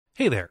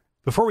Hey there.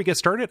 Before we get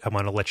started, I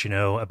want to let you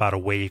know about a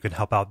way you can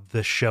help out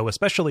this show,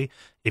 especially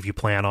if you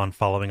plan on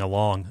following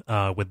along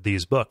with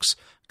these books.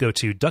 Go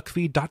to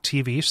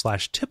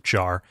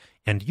Duckfeed.tv/tipjar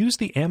and use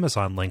the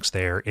Amazon links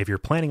there if you're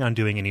planning on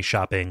doing any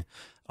shopping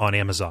on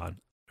Amazon.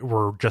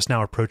 We're just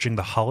now approaching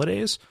the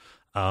holidays,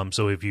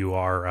 so if you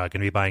are going to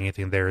be buying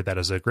anything there, that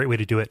is a great way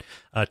to do it.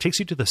 It takes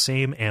you to the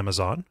same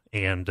Amazon,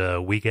 and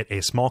we get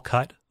a small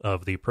cut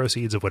of the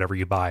proceeds of whatever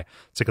you buy.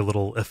 It's like a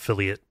little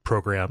affiliate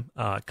program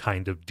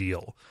kind of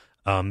deal.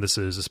 This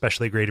is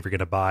especially great if you're going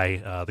to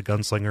buy the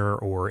Gunslinger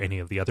or any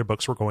of the other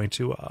books we're going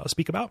to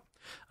speak about.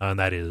 And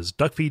that is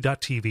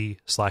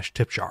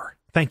Duckfeed.tv/tipjar.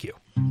 Thank you.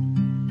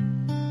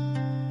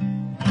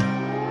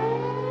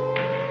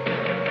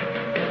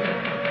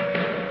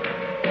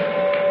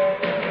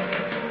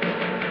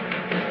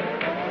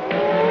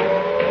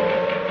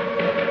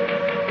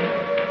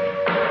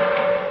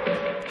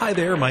 Hi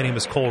there, my name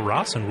is Kole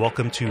Ross, and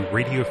welcome to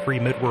Radio Free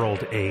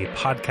Midworld, a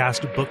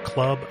podcast book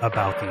club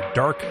about the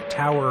Dark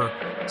Tower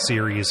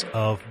series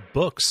of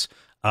books.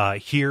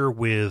 Here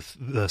with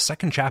the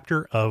second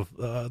chapter of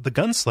The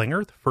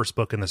Gunslinger, the first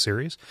book in the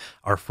series,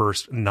 our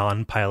first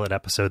non-pilot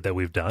episode that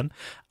we've done.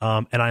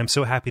 And I'm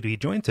so happy to be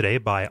joined today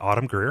by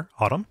Autumn Greer.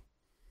 Autumn.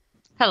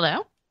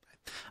 Hello.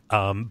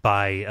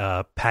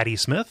 By Paddy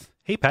Smith.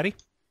 Hey, Paddy.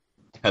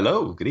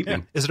 Hello, good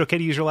evening. Yeah. Is it okay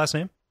to use your last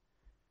name?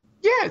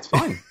 Yeah, it's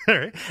fine. All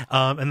right.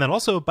 And then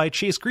also by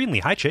Chase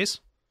Greenlee. Hi,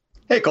 Chase.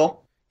 Hey,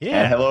 Cole.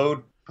 Yeah. And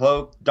hello,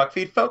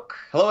 Duckfeed folk.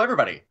 Hello,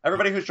 everybody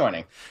who's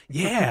joining.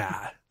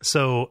 Yeah.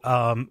 So,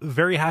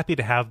 very happy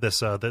to have this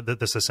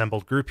this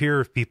assembled group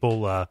here of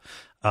people,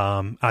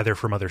 either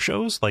from other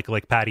shows,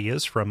 like Paddy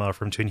is from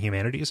Twin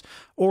Humanities,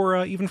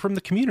 or even from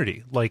the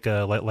community, like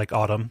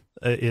Autumn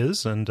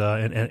is,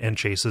 and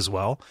Chase as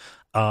well.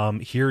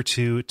 Here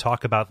to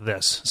talk about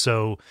this.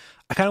 So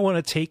I kind of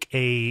want to take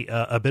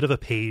a bit of a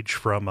page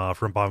from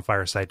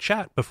Bonfireside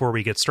Chat before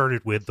we get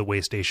started with the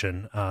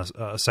Waystation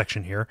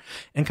section here,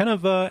 and kind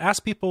of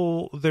ask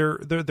people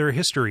their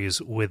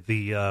histories with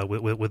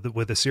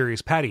the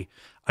series. Paddy,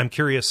 I'm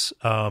curious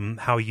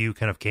how you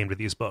kind of came to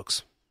these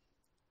books.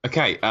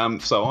 Okay,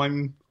 so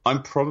I'm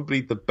probably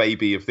the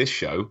baby of this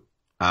show,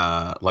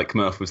 like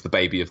Murph was the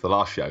baby of the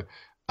last show.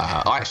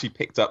 I actually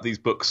picked up these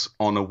books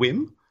on a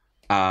whim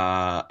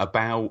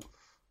about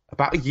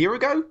a year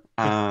ago.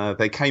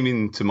 They came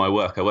into my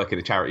work. I work in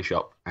a charity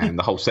shop, and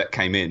the whole set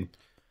came in,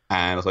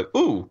 and I was like,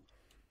 "Ooh,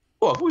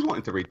 well, I've always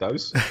wanted to read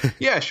those.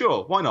 Yeah,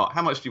 sure, why not?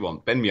 How much do you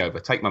want? Bend me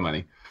over, take my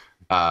money."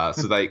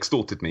 So they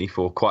extorted me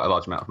for quite a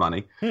large amount of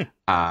money, and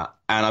I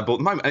bought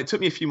them home. And it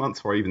took me a few months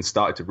before I even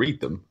started to read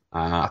them.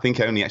 I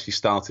think I only actually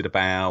started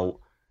about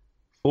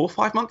 4 or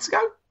 5 months ago.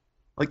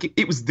 Like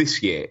it was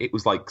this year. It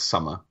was like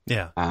summer.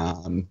 Yeah.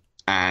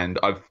 And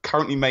I've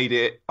currently made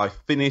it. I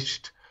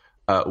finished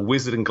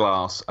Wizard and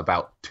Glass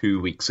about 2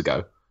 weeks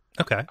ago.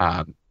 Okay.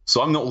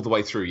 So I'm not all the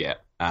way through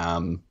yet.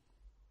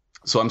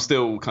 So I'm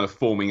still kind of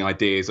forming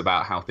ideas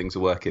about how things are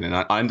working. And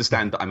I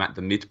understand that I'm at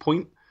the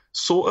midpoint,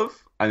 sort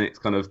of. And it's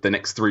kind of the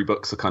next 3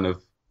 books are kind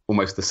of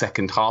almost the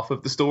second half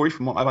of the story,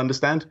 from what I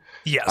understand.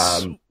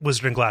 Yes.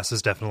 Wizard and Glass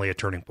is definitely a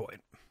turning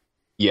point.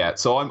 Yeah.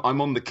 So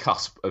I'm on the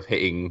cusp of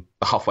hitting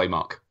the halfway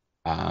mark.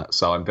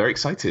 So I'm very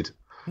excited.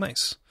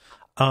 Nice.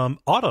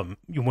 Autumn,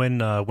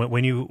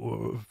 when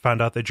you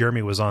found out that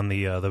Jeremy was on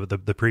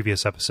the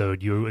previous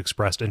episode, you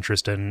expressed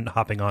interest in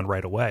hopping on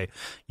right away.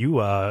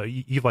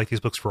 You've liked these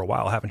books for a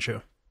while, haven't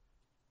you?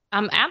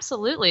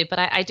 Absolutely. But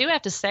I do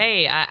have to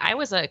say, I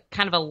was a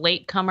kind of a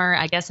latecomer,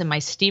 I guess, in my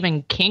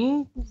Stephen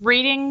King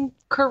reading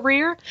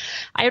career.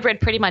 I had read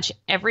pretty much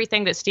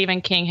everything that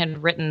Stephen King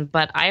had written,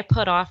 but I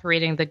put off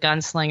reading The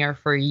Gunslinger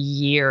for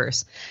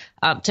years.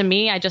 To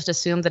me, I just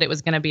assumed that it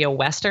was going to be a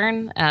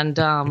Western, and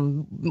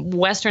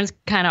Westerns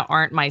kind of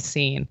aren't my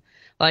scene.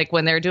 Like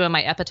when they're doing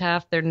my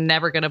epitaph, they're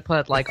never going to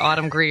put like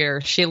Autumn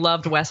Greer. She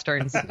loved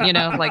Westerns,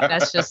 like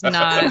that's just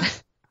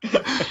not...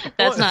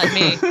 That's not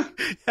me.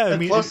 Yeah,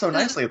 it flows so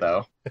nicely,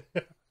 though.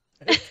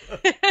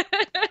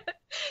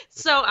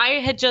 So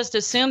I had just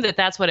assumed that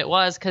that's what it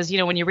was, because,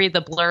 when you read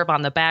the blurb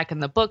on the back in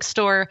the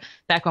bookstore,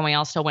 back when we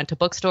all still went to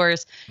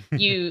bookstores,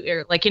 you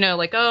are like,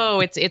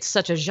 oh, it's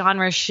such a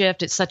genre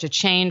shift. It's such a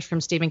change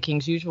from Stephen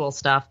King's usual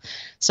stuff.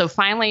 So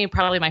finally,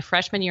 probably my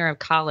freshman year of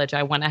college,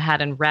 I went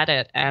ahead and read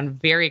it,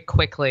 and very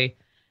quickly,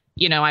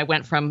 I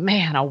went from,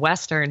 man, a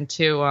Western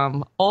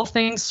to all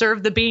things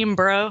serve the beam,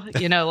 bro.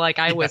 Like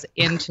I was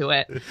into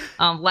it.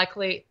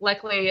 Luckily,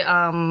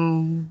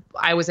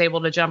 I was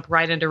able to jump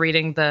right into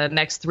reading the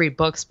next 3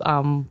 books.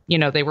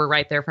 They were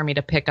right there for me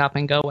to pick up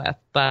and go with.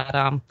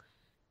 But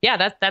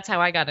yeah, that's how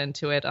I got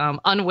into it.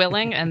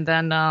 Unwilling, and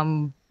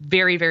then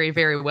very, very,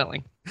 very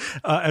willing.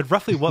 At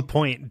roughly what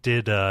point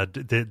did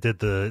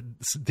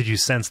you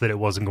sense that it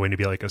wasn't going to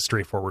be like a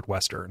straightforward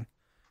Western?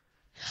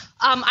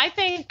 I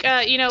think,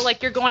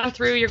 like you're going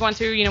through,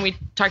 we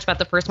talked about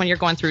the first one, you're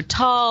going through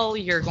Tull,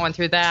 you're going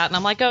through that. And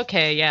I'm like,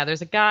 okay, yeah,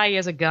 there's a guy, he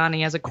has a gun,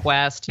 he has a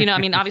quest.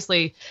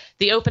 Obviously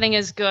the opening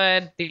is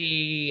good.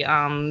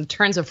 The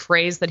turns of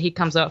phrase that he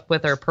comes up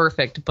with are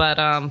perfect. But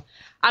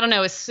I don't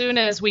know, as soon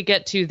as we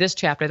get to this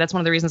chapter, that's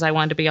one of the reasons I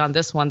wanted to be on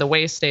this one, the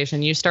way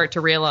station, you start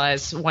to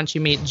realize once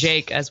you meet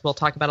Jake, as we'll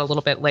talk about a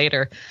little bit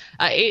later,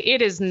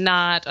 it is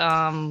not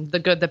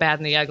the good, the bad,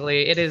 and the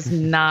ugly. It is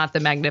not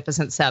the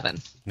Magnificent Seven.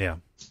 Yeah.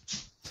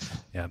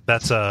 Yeah,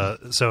 that's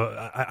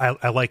so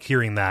I like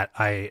hearing that.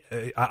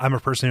 I'm a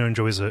person who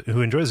enjoys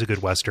a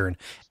good Western,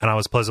 and I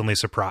was pleasantly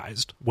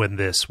surprised when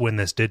this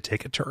did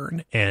take a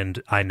turn,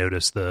 and I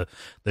noticed the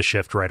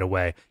shift right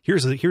away.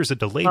 Here's a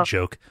delayed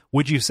joke.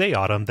 Would you say,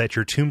 Autumn, that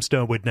your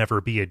Tombstone would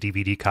never be a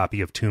DVD copy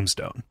of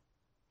Tombstone?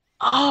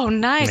 Oh,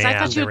 nice. Man, I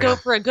thought you would go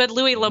for a good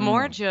Louis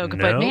L'Amour joke,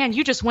 but man,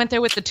 you just went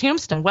there with the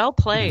Tombstone. Well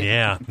played.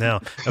 Yeah, no,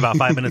 about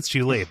 5 minutes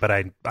too late, but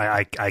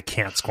I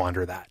can't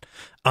squander that.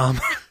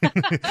 And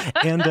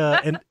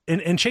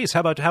Chase, how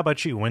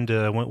about you? When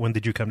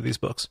did you come to these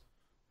books?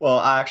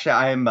 Well, actually,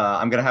 I'm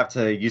gonna have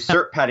to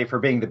usurp Paddy for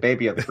being the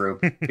baby of the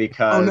group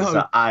because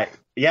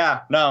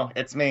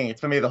it's me.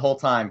 It's been me the whole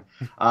time.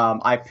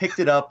 I picked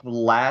it up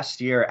last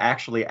year,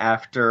 actually,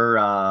 after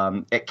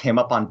it came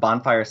up on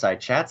Bonfireside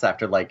Chats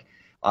after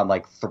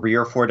on 3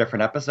 or 4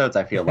 different episodes.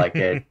 I feel like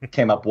it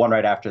came up one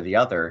right after the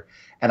other.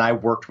 And I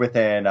worked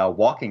within a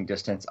walking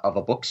distance of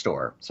a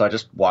bookstore. So I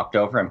just walked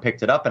over and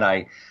picked it up, and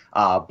I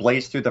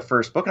blazed through the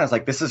first book, and I was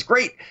like, this is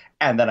great.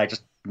 And then I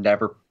just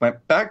never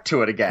went back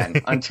to it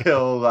again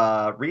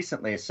until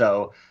recently.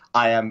 So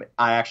I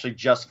actually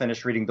just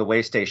finished reading The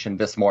Way Station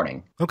this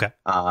morning. Okay.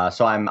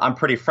 So I'm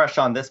pretty fresh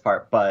on this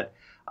part, but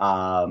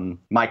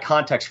my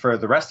context for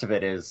the rest of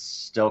it is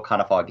still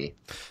kind of foggy.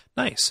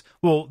 Nice.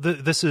 Well,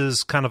 this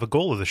is kind of a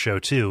goal of the show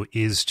too,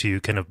 is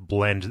to kind of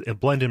blend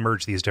and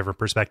merge these different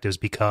perspectives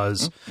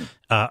because,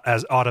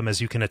 as Autumn, as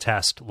you can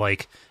attest,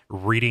 like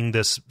reading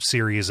this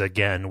series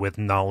again with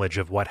knowledge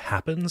of what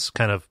happens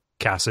kind of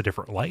casts a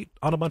different light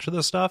on a bunch of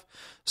this stuff.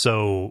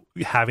 So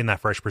having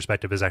that fresh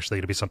perspective is actually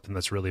going to be something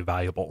that's really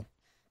valuable.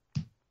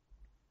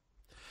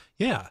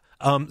 Yeah.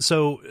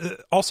 So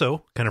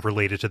also kind of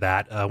related to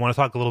that, I want to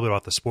talk a little bit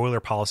about the spoiler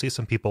policy.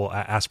 Some people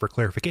asked for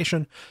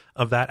clarification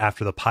of that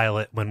after the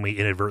pilot when we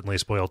inadvertently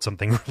spoiled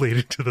something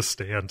related to The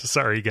Stand.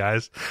 Sorry,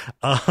 guys.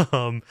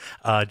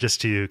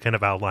 Just to kind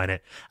of outline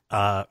it,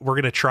 we're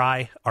going to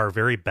try our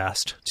very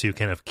best to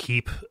kind of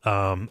keep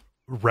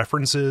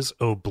references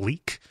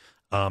oblique.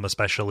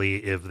 Especially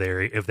if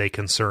they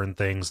concern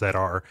things that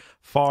are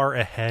far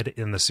ahead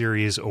in the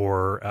series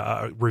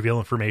or reveal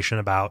information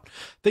about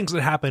things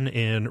that happen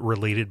in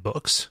related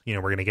books. You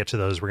know, we're going to get to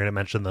those. We're going to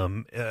mention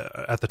them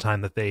at the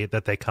time that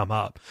they come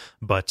up.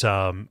 But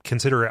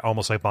consider it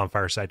almost like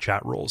Bonfireside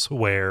Chat rules,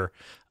 where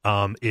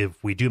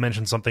if we do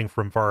mention something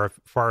from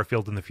far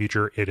afield in the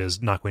future, it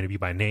is not going to be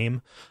by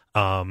name.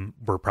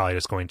 We're probably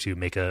just going to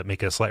make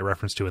a slight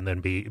reference to and then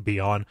be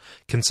on.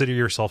 Consider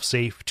yourself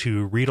safe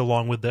to read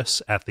along with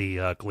this at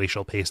the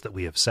glacial pace that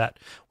we have set.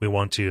 We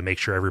want to make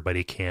sure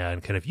everybody can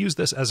kind of use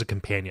this as a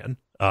companion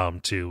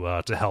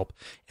to help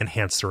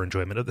enhance their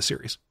enjoyment of the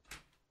series.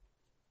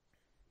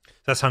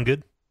 Does that sound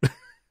good?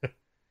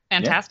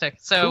 Fantastic. Yeah.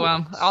 So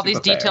cool. All these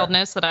detailed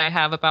notes that I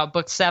have about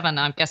book 7,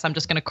 I guess I'm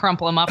just going to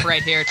crumple them up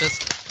right here.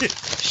 Just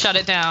shut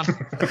it down.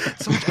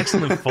 So much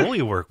excellent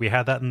Foley work. We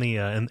had that in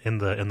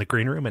the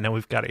green room, and now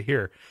we've got it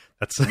here.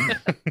 That's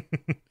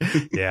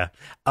yeah.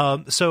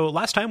 So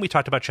last time we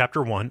talked about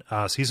chapter 1.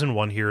 Season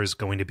 1 here is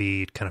going to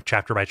be kind of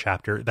chapter by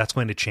chapter. That's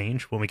going to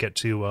change when we get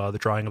to the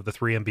drawing of the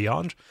 3 and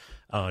beyond,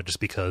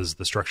 just because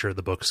the structure of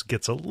the books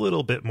gets a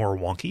little bit more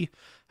wonky.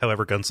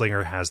 However,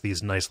 Gunslinger has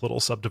these nice little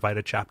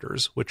subdivided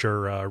chapters, which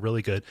are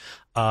really good.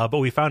 But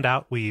we found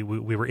out, we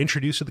were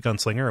introduced to the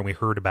Gunslinger, and we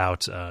heard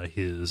about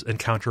his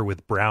encounter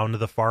with Brown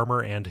the farmer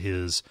and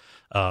his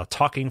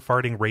talking,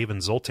 farting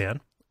raven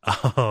Zoltan.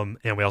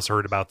 And we also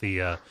heard about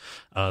the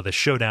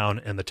showdown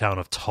in the town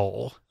of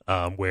Tull,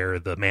 where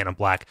the Man in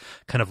Black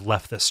kind of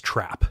left this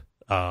trap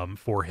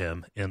for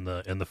him in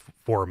the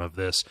form of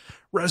this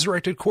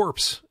resurrected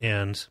corpse,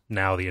 and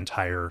now the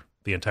entire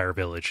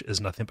village is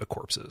nothing but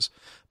corpses.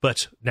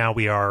 But now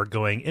we are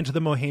going into the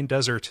Mohaine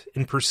Desert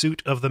in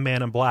pursuit of the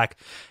Man in Black,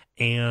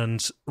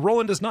 and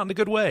Roland is not in a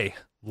good way.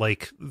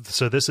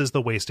 So this is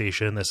the way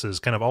station. This is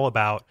kind of all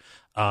about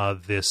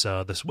this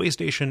way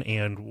station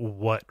and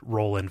what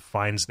Roland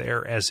finds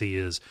there as he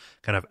is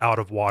kind of out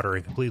of water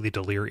and completely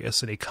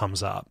delirious, and he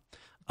comes up.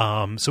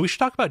 So we should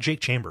talk about Jake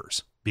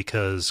Chambers,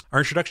 because our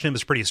introduction to him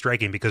is pretty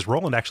striking, because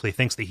Roland actually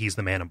thinks that he's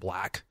the Man in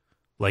Black.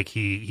 Like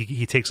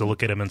he takes a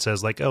look at him and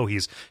says, like, oh,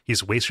 he's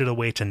wasted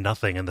away to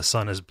nothing, and the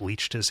sun has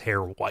bleached his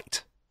hair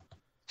white.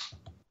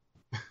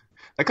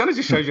 That kind of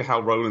just shows you how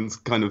Roland's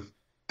kind of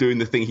doing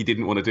the thing he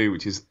didn't want to do,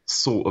 which is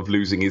sort of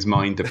losing his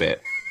mind a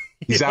bit.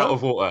 He's out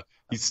of water.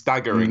 He's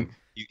staggering.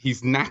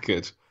 He's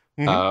knackered.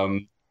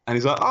 And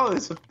he's like, oh,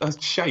 it's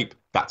a shape.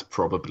 That's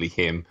probably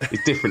him.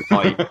 It's different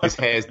height. His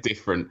hair's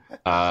different.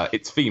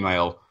 It's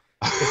female.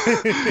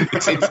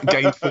 it's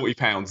gained 40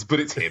 pounds, but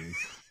it's him.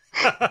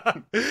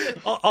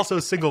 Also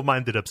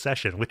single-minded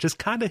obsession, which is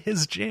kind of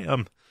his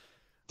jam.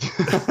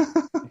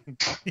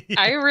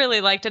 I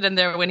really liked it in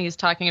there when he's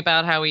talking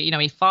about how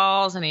he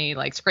falls and he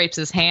like scrapes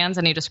his hands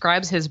and he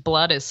describes his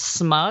blood as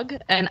smug.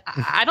 And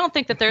I don't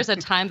think that there's a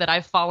time that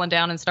I've fallen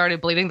down and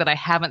started bleeding that I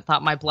haven't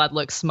thought my blood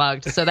looked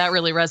smugged. So that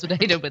really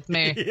resonated with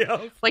me.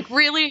 Yeah. Like,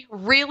 really,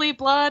 really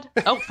blood?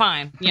 Oh,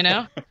 fine.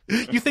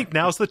 You think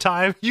now's the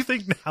time? You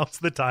think now's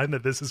the time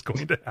that this is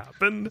going to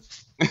happen?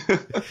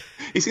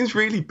 He seems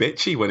really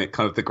bitchy when it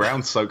kind of the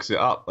ground soaks it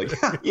up. Like,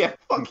 yeah,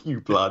 fuck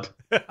you, blood.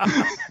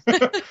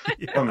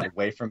 Come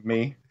away from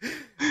me.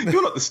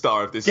 You're not the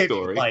star of this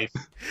story. Life.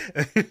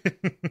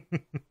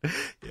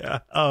 Yeah.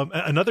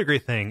 Another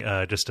great thing,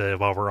 just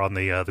while we're on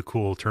the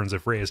cool turns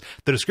of phrase,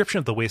 the description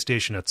of the way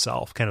station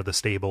itself, kind of the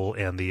stable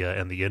and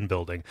the inn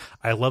building.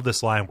 I love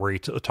this line where he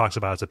talks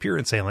about its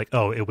appearance, saying like,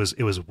 "Oh, it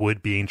was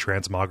wood being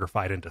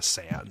transmogrified into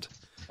sand."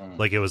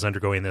 Like it was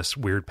undergoing this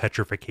weird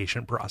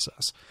petrification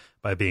process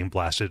by being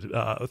blasted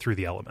through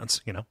the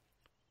elements,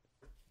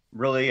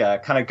 Really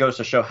kind of goes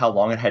to show how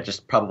long it had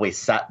just probably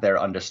sat there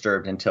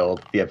undisturbed until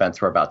the events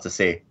we're about to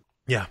see.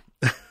 Yeah.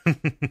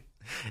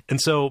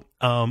 And so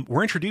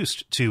we're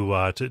introduced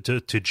to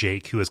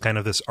Jake, who is kind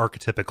of this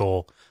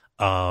archetypical,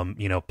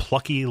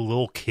 plucky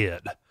little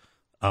kid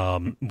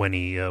when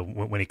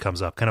he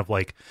comes up. Kind of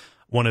like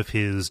one of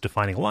his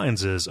defining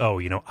lines is, "Oh,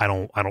 I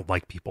don't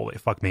like people. They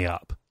fuck me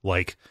up."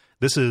 Like,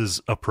 this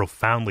is a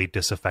profoundly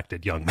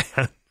disaffected young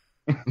man.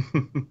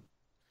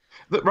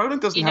 That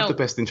Roland doesn't have the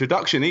best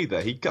introduction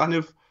either. He kind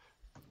of,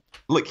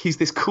 he's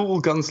this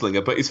cool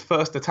gunslinger, but his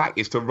first attack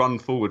is to run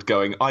forward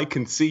going, "I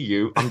can see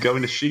you. I'm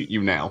going to shoot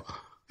you now."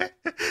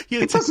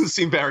 It doesn't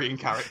seem very in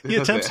character. He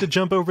attempts to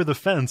jump over the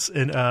fence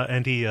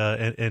and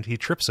he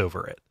trips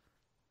over it.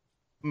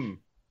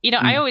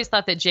 I always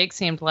thought that Jake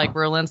seemed like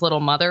Roland's little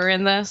mother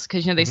in this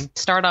because, they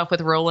start off with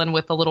Roland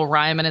with a little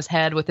rhyme in his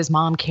head with his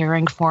mom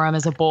caring for him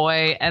as a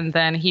boy. And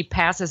then he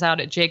passes out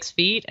at Jake's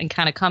feet and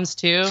kind of comes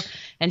to,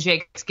 and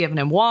Jake's giving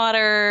him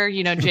water.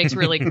 Jake's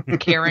really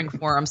caring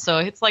for him. So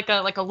it's like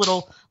a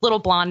little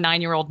blonde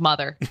 9-year-old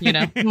mother,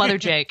 Mother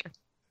Jake.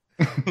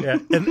 Yeah,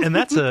 and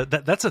that's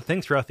a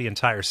thing throughout the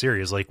entire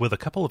series. Like, with a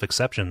couple of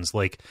exceptions,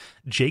 like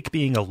Jake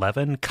being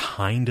 11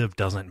 kind of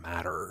doesn't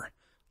matter.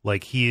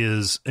 Like, he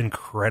is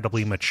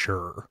incredibly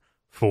mature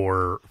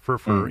for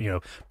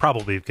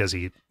probably because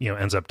he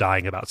ends up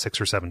dying about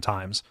 6 or 7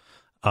 times.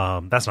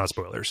 That's not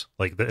spoilers.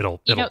 Like,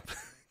 it'll go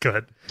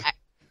ahead.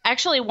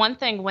 Actually, one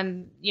thing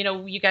when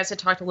you guys had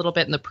talked a little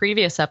bit in the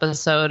previous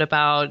episode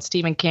about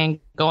Stephen King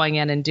going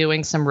in and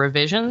doing some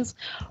revisions.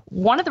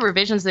 One of the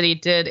revisions that he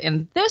did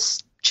in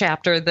this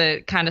chapter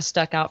that kind of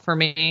stuck out for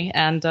me,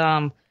 and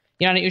I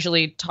don't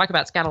usually talk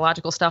about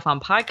scatological stuff on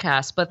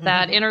podcasts, but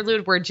that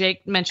interlude where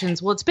Jake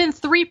mentions, "Well, it's been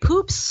 3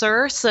 poops,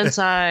 sir, since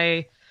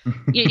I,"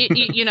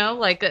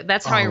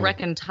 that's how I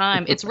reckon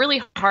time. It's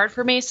really hard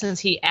for me since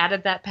he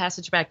added that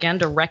passage back in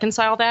to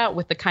reconcile that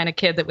with the kind of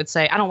kid that would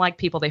say, "I don't like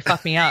people, they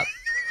fuck me up."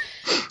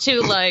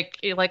 To like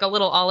a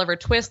little Oliver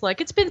Twist, like,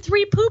 "It's been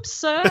 3 poops,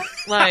 sir."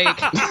 Like,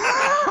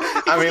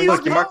 I mean,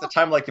 look, you mark the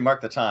time like you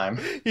mark the time.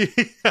 Yeah,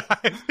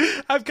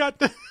 I've got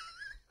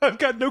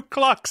no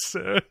clock,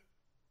 sir.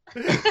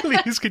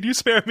 Please, can you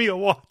spare me a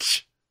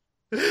watch?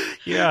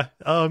 Yeah,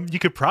 you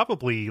could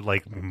probably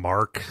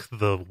mark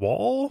the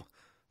wall,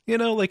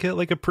 like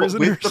a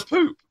prisoner. With the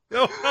poop.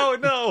 Oh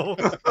no!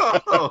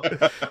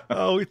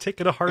 Oh, we're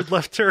taking a hard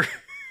left turn.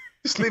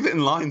 Just leave it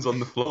in lines on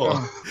the floor.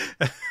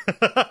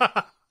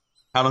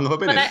 How long have I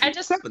been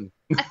in? 7.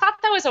 I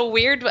thought that was a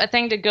weird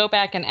thing to go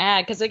back and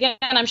add, because again,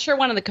 I'm sure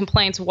one of the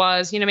complaints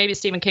was, maybe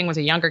Stephen King was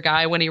a younger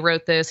guy when he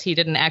wrote this. He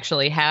didn't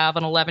actually have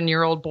an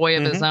 11-year-old boy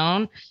of his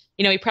own.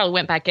 He probably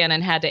went back in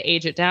and had to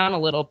age it down a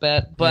little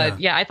bit. But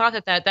yeah, I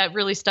thought that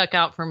really stuck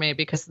out for me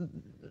because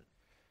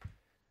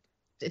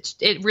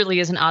it really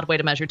is an odd way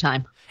to measure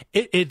time.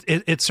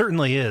 It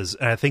certainly is.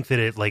 And I think that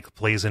it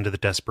plays into the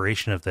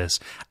desperation of this.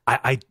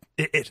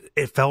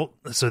 It felt,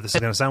 so this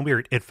is going to sound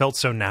weird, it felt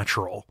so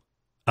natural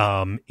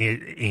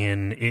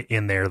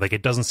in there. Like,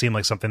 it doesn't seem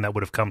like something that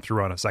would have come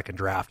through on a second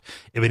draft.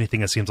 If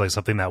anything, it seems like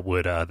something that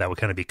would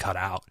kind of be cut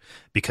out,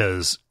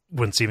 because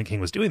when Stephen King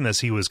was doing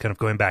this, he was kind of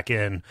going back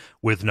in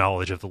with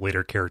knowledge of the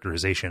later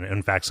characterization.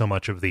 In fact, so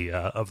much of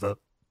the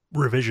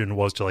revision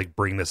was to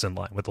bring this in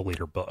line with the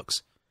later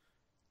books.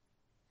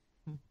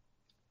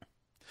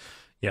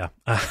 Yeah,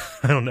 I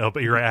don't know,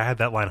 but you're right. I had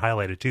that line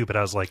highlighted too, but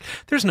I was like,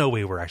 "There's no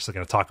way we're actually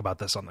going to talk about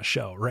this on the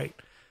show, right?"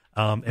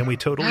 And we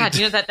totally. God,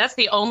 that's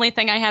the only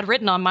thing I had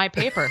written on my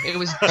paper. It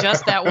was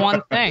just that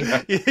one thing.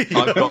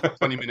 I've got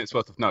 20 minutes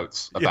worth of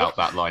notes about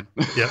that line.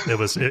 Yeah,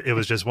 it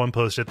was just one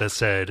post-it that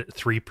said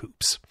 3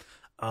 poops.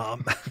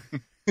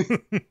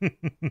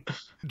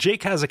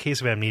 Jake has a case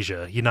of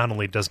amnesia. He not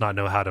only does not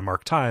know how to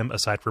mark time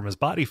aside from his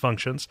body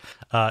functions,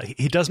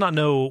 he does not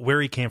know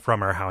where he came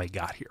from or how he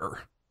got here.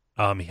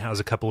 He has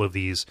a couple of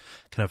these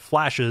kind of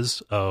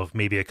flashes of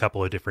maybe a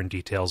couple of different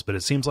details, but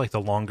it seems like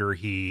the longer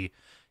he's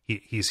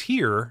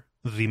here,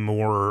 the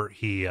more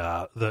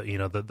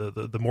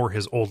the more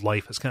his old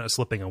life is kind of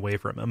slipping away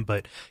from him.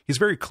 But he's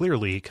very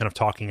clearly kind of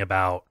talking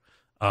about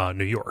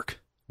New York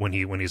when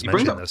he's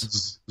mentioned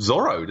this.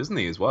 Zorro, doesn't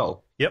he, as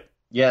well? Yep.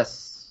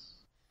 Yes.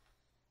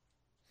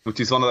 Which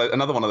is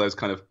another one of those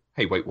kind of,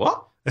 hey, wait,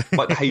 what?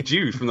 Like the Hey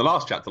Jude from the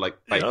last chapter, like,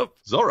 wait, yep.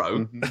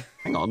 Zorro?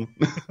 Hang on.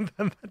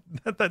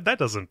 that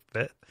doesn't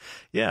fit.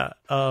 Yeah.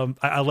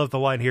 I love the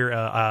line here.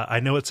 I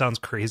know it sounds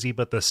crazy,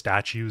 but the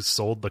statues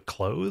sold the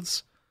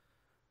clothes.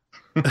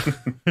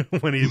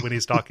 when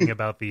he's talking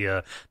about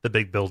the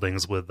big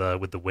buildings with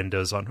the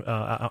windows on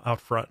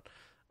out front.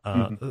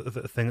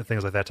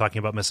 Things like that, talking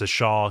about Mrs.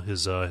 Shaw,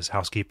 his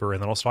housekeeper,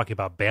 and then also talking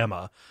about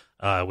Bama,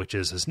 which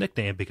is his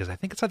nickname, because I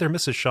think it's either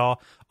Mrs. Shaw,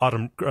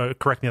 Autumn,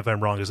 correct me if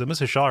I'm wrong, is it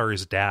Mrs. Shaw or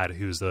his dad,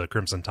 who's the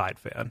Crimson Tide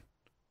fan?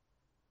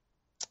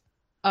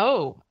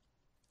 Oh,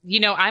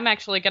 I'm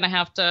actually going to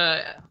have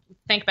to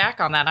think back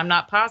on that. I'm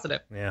not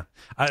positive. Yeah.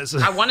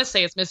 I want to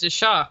say it's Mrs.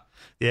 Shaw.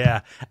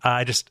 Yeah.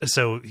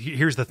 So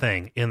here's the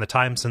thing. In the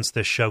time since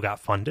this show got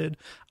funded,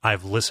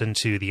 I've listened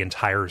to the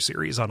entire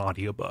series on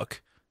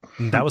audiobook.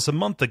 That was a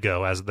month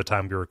ago, as of the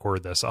time we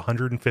record this.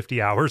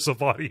 150 hours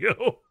of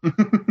audio.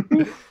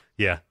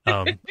 Yeah.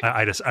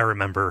 I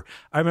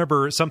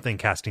remember something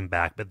casting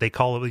back, but they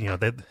call it,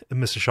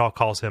 Mr. Shaw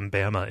calls him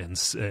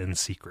Bama in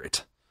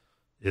secret.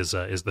 Is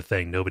the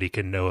thing. Nobody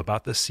can know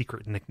about this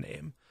secret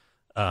nickname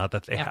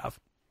that they have.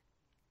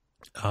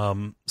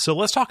 So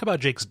let's talk about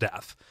Jake's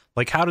death.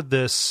 Like, how did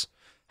this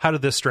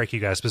strike you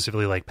guys,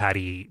 specifically, like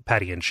Paddy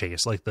and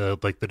Chase, like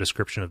the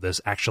description of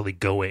this actually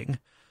going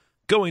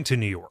to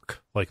New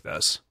York like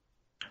this?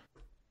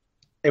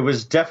 It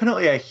was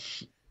definitely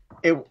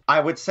I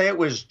would say it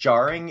was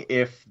jarring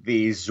if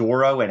the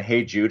Zorro and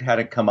Hey Jude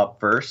hadn't come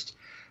up first.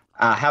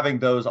 Having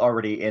those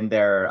already in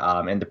there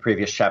in the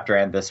previous chapter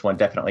and this one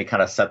definitely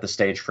kind of set the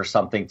stage for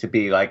something to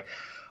be like,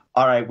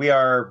 all right, we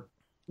are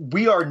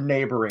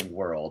neighboring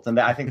worlds. And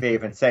I think they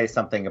even say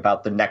something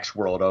about the next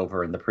world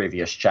over in the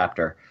previous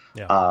chapter.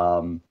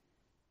 Yeah.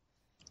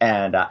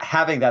 And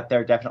having that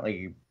there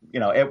definitely,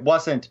 it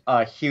wasn't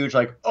a huge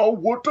like, oh,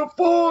 what the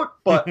fuck?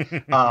 But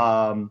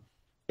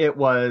it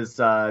was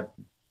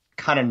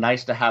kind of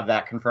nice to have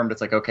that confirmed.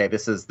 It's like, okay,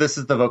 this is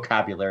the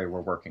vocabulary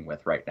we're working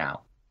with right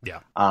now.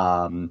 Yeah.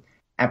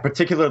 And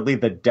particularly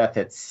the death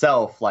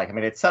itself,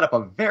 it set up a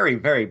very,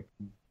 very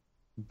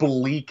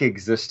bleak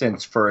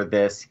existence for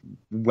this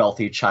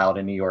wealthy child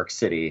in New York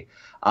City.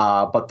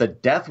 But the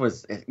death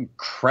was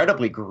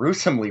incredibly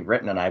gruesomely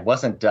written, and I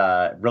wasn't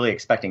really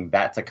expecting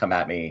that to come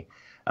at me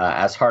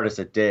as hard as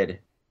it did.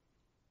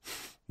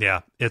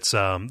 Yeah, it's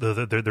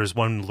there's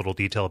one little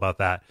detail about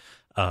that.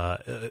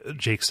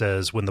 Jake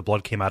says, "When the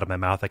blood came out of my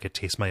mouth, I could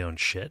taste my own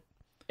shit."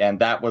 And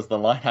that was the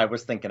line I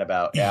was thinking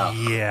about. Yeah.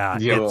 Yeah.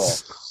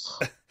 It's,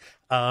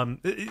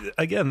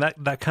 again,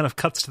 that kind of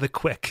cuts to the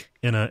quick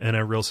in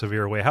a real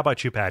severe way. How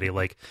about you, Paddy?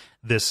 Like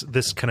this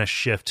kind of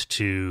shift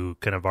to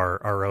kind of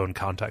our own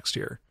context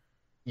here.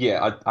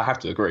 Yeah, I have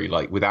to agree.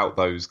 Like, without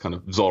those kind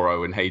of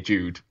Zorro and Hey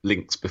Jude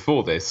links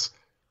before this,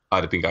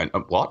 I'd have been going,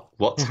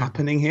 what's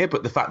happening here?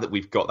 But the fact that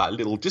we've got that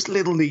little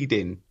lead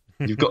in,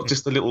 you've got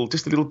just a little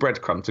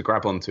breadcrumb to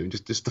grab onto and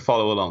just to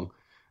follow along.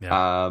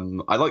 Yeah.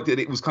 I liked that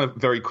it was kind of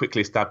very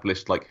quickly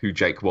established, like, who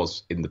Jake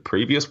was in the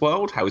previous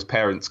world, how his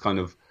parents kind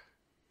of,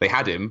 they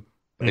had him,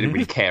 but they didn't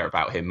really care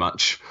about him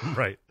much.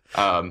 Right.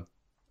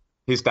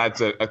 His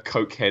dad's a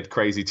cokehead,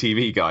 crazy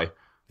TV guy.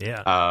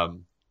 Yeah.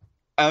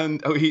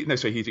 And he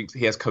thinks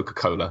he has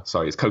Coca-Cola.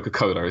 Sorry, it's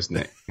Coca-Cola, isn't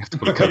it? You have to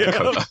call it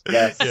Coca-Cola.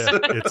 Yes. Yeah,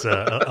 it's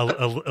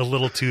a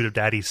little toot of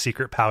Daddy's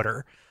secret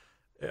powder.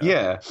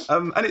 Yeah.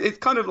 And it's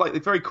kind of like,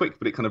 it's very quick,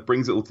 but it kind of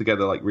brings it all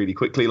together like really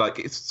quickly. Like,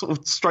 it sort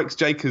of strikes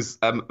Jake as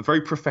a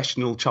very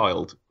professional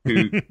child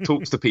who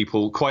talks to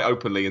people quite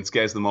openly and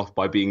scares them off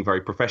by being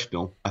very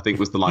professional, I think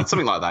was the line.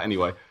 Something like that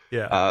anyway.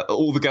 Yeah.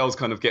 All the girls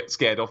kind of get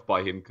scared off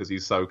by him because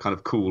he's so kind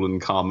of cool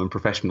and calm and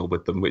professional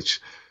with them, which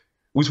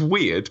was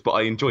weird, but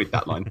I enjoyed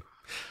that line.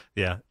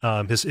 Yeah.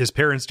 His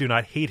parents do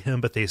not hate him,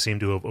 but they seem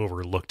to have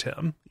overlooked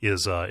him.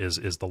 Is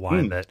the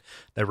line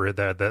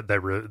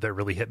that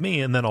really hit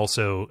me. And then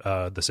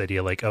also this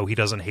idea like, oh, he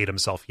doesn't hate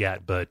himself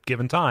yet, but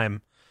given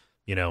time,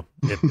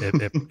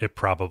 it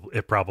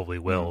probably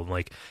will.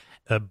 Like,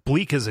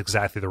 bleak is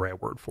exactly the right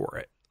word for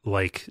it.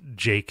 Like,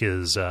 Jake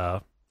is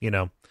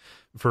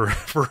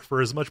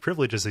for as much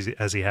privilege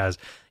as he has,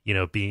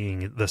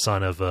 being the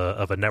son of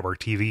a network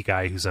TV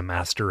guy who's a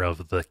master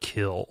of the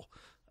kill.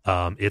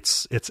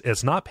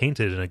 It's not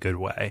painted in a good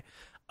way.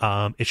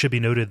 It should be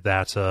noted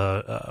that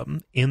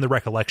in the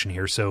recollection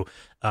here, so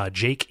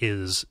Jake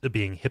is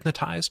being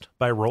hypnotized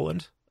by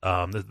Roland.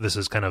 This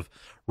is kind of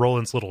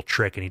Roland's little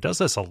trick, and he does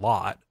this a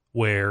lot,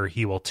 where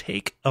he will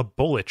take a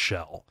bullet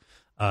shell,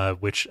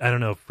 which I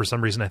don't know, for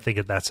some reason I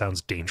think that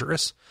sounds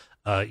dangerous,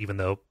 even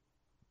though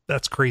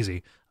that's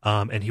crazy.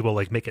 And he will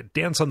like make it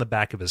dance on the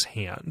back of his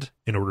hand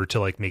in order to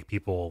like make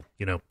people,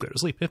 go to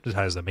sleep,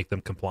 hypnotize them, make them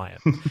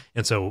compliant.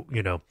 And so,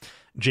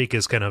 Jake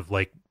is kind of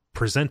like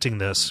presenting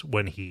this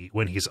when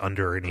he's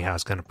under, and he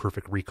has kind of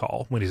perfect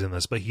recall when he's in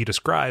this, but he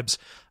describes,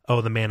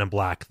 the man in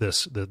black,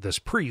 this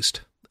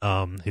priest,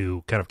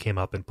 who kind of came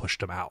up and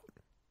pushed him out.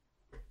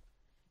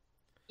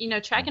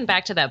 Tracking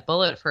back to that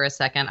bullet for a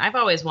second, I've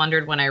always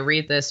wondered when I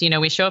read this,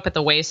 we show up at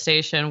the way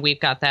station, we've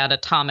got that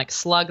atomic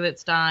slug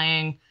that's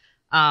dying.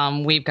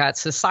 We've got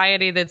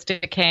society that's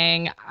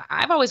decaying.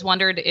 I've always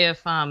wondered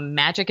if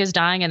magic is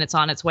dying and it's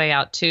on its way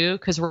out too,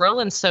 because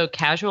Roland's so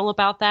casual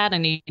about that,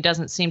 and he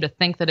doesn't seem to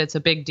think that it's a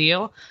big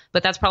deal.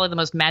 But that's probably the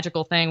most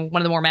magical thing,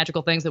 one of the more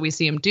magical things that we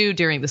see him do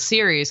during the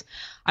series.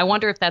 I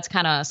wonder if that's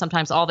kind of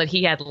sometimes all that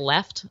he had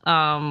left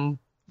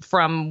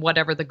from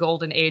whatever the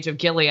golden age of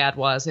Gilead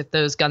was, if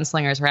those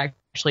gunslingers were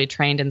actually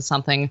trained in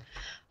something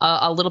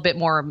a little bit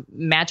more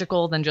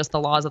magical than just the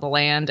laws of the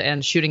land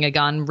and shooting a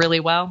gun really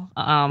well.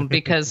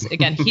 Because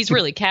again, he's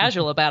really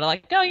casual about it.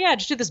 Like, oh yeah,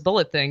 just do this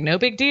bullet thing. No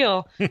big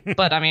deal.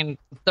 But I mean,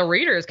 the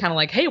reader is kind of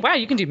like, hey, wow,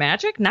 you can do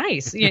magic.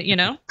 Nice. You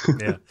know?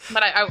 Yeah.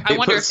 But I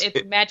wonder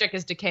if magic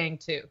is decaying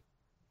too.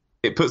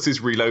 It puts his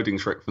reloading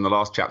trick from the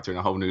last chapter in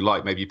a whole new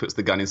light. Maybe he puts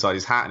the gun inside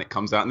his hat and it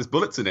comes out and there's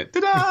bullets in it.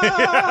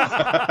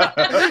 Ta-da!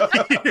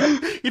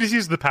 He just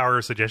uses the power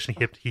of suggestion.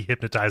 He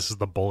hypnotizes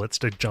the bullets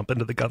to jump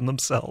into the gun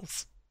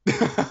themselves.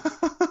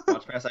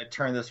 Watch me as I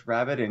turn this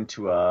rabbit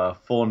into a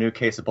full new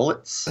case of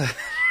bullets.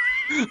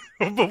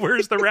 But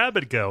where's the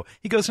rabbit go?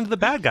 He goes into the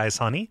bad guys,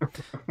 honey.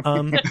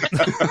 That's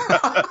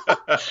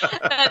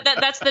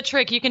the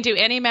trick. You can do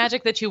any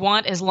magic that you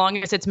want as long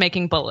as it's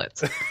making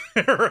bullets.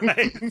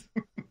 Right.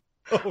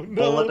 Oh, no.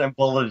 Bullet and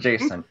bullet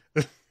adjacent.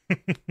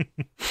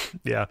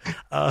 Yeah.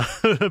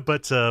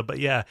 But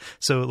yeah.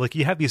 So like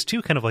you have these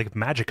two kind of like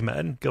magic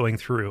men going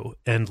through,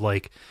 and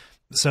like,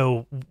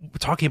 so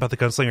talking about the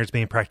gunslingers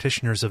being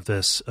practitioners of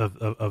this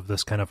of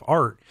this kind of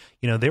art,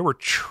 you know, they were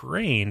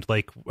trained.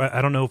 Like,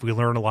 I don't know if we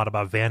learn a lot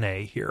about Van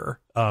A here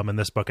in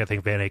this book. I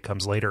think Van A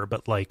comes later,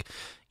 but like,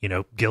 you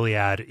know,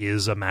 Gilead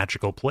is a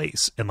magical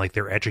place, and like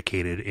they're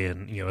educated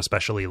in, you know,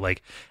 especially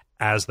like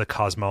as the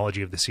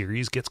cosmology of the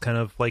series gets kind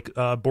of like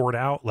bored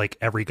out, like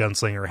every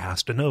gunslinger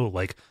has to know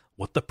like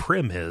what the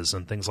prim is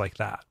and things like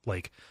that.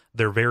 Like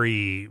they're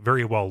very,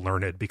 very well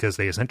learned because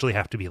they essentially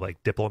have to be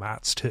like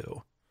diplomats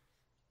too.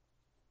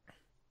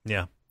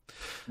 Yeah.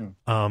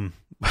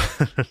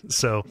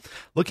 So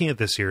looking at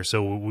this here,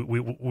 so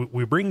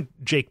we bring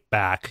Jake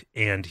back,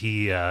 and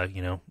he,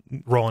 you know,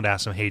 Roland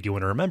asks him, hey, do you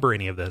want to remember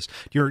any of this?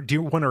 Do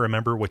you want to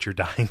remember what your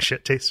dying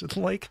shit tasted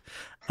like?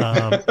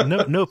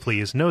 No,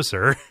 please. No,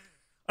 sir.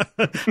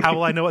 How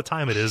will I know what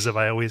time it is if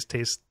I always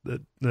taste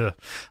the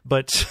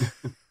but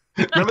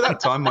remember that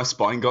time my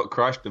spine got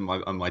crushed and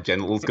my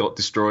genitals got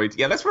destroyed?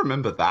 Yeah, let's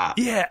remember that.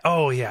 Yeah.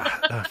 Oh yeah.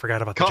 I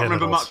forgot about the genitals.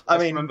 Can't remember much. I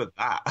mean, remember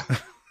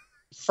that.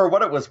 For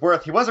what it was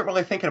worth, he wasn't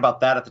really thinking about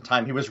that at the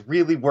time. He was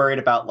really worried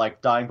about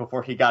like dying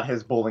before he got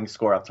his bowling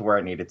score up to where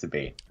it needed to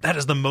be. That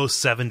is the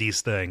most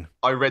 70s thing.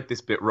 I read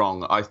this bit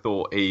wrong. I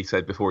thought he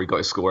said before he got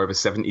his score over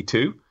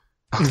 72.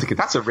 I was thinking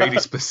that's a really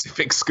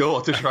specific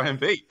score to try and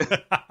beat.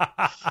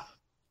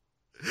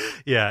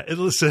 Yeah, it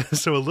was,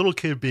 so a little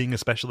kid being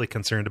especially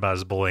concerned about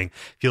his bullying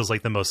feels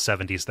like the most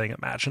 70s thing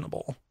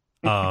imaginable.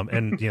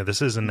 And you know, this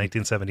is in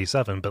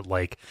 1977, but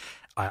like,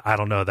 I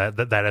don't know,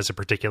 that has a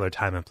particular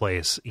time and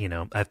place. You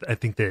know, I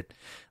think that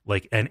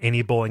like, and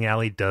any bowling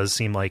alley does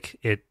seem like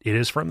it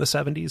is from the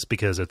 70s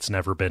because it's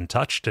never been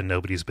touched and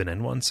nobody's been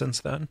in one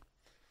since then.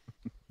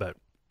 But,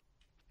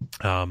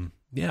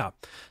 yeah.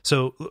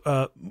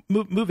 So,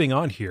 moving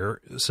on here.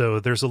 So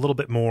there's a little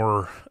bit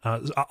more,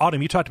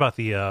 Autumn, you talked about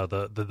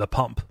the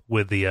pump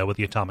with the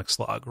atomic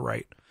slug,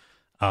 right?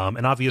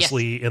 And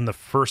obviously yes. In the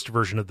first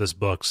version of this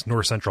book,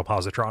 North Central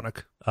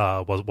Positronic,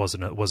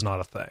 was not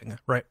a thing,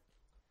 right?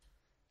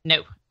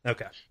 No.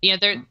 Okay. Yeah,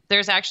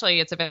 there's actually,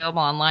 it's available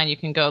online. You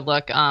can go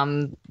look.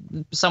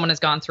 Someone has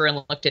gone through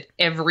and looked at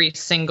every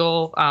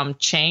single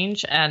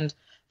change, and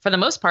for the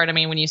most part, I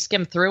mean, when you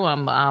skim through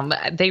them,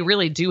 they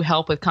really do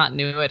help with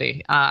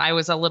continuity. I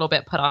was a little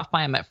bit put off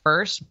by him at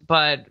first,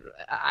 but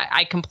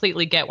I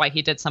completely get why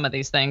he did some of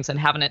these things and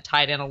having it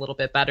tied in a little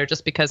bit better.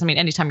 Just because, I mean,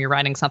 anytime you're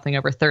writing something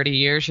over 30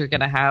 years, you're going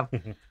to have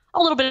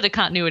a little bit of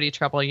continuity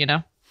trouble, you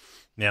know?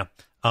 Yeah.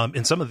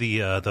 In some of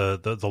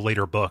the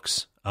later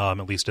books,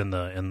 at least in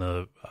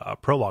the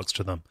prologues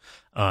to them,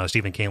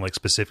 Stephen King like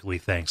specifically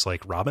thanks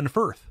like Robin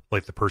Firth,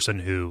 like the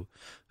person who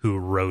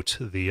wrote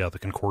the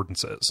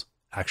concordances.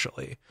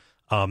 Actually,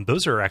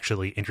 those are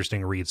actually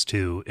interesting reads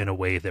too, in a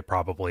way that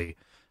probably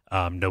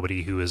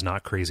nobody who is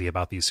not crazy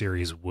about these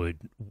series would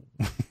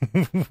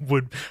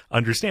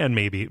understand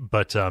maybe.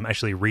 But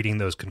actually reading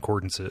those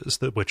concordances,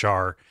 which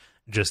are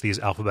just these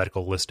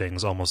alphabetical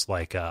listings, almost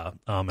like an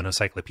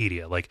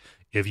encyclopedia. Like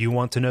if you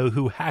want to know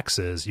who Hax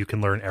is, you can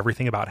learn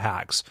everything about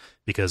Hax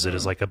because it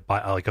is like a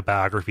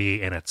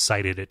biography, and it's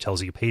cited. It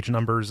tells you page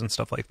numbers and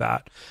stuff like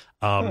that.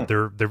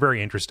 They're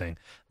very interesting.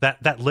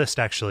 That list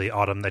actually,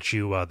 Autumn, that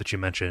you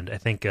mentioned, I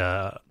think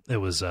it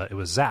was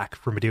Zach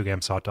from Video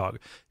Game Hot Dog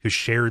who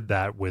shared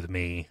that with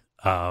me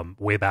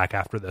way back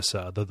after this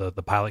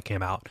the pilot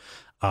came out.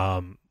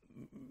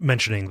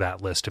 Mentioning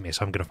that list to me,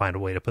 so I'm going to find a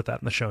way to put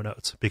that in the show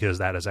notes because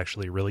that is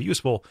actually really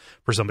useful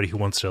for somebody who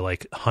wants to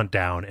like hunt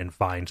down and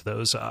find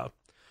those.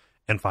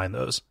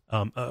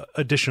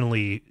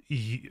 Additionally,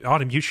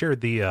 Autumn, you shared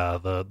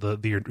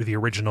the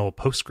original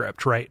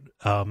postscript, right?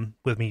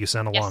 With me, you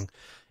sent along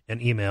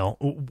an email.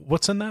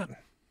 What's in that?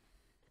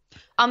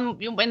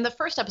 In the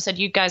first episode,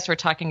 you guys were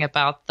talking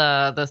about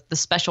the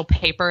special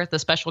paper, the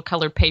special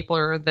colored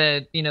paper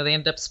that, they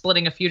ended up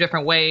splitting a few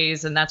different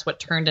ways, and that's what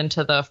turned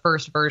into the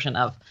first version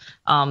of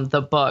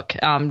the book.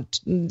 And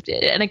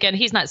again,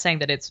 he's not saying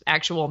that it's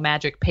actual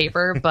magic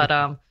paper,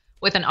 but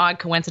with an odd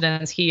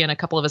coincidence, he and a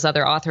couple of his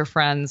other author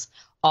friends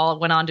all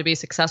went on to be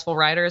successful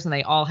writers, and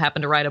they all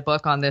happened to write a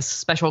book on this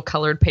special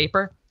colored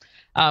paper.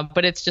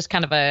 But it's just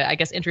kind of a, I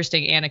guess,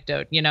 interesting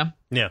anecdote,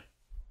 Yeah.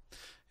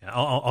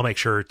 I'll make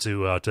sure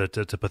to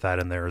put that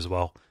in there as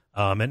well.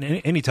 And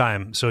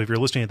anytime, so if you're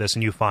listening to this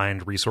and you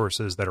find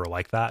resources that are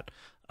like that,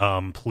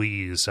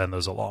 please send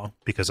those along,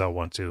 because I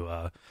want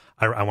to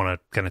I want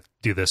to kind of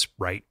do this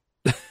right.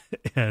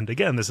 And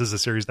again, this is a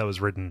series that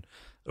was written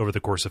over the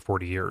course of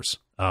 40 years,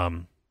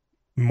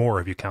 more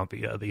if you count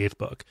the 8th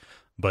book.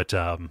 But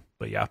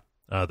yeah,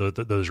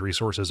 those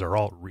resources are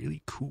all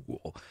really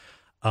cool.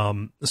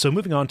 So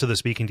moving on to the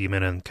Speaking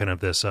Demon and kind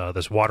of this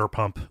water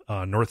pump,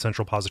 North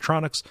Central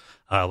Positronics,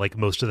 like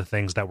most of the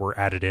things that were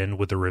added in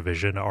with the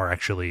revision are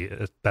actually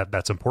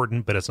that's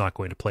important, but it's not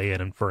going to play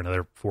in for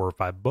another 4 or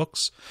 5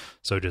 books.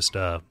 So just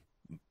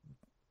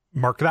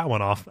mark that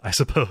one off, I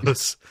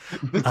suppose.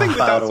 The thing with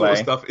that sort of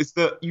stuff is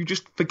that you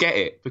just forget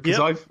it, because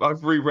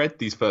I've reread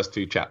these first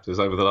 2 chapters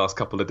over the last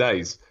couple of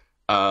days,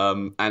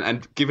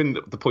 and given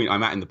the point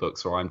I'm at in the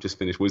books, where I'm just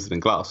finished Wizard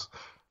and Glass,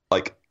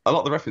 like, a lot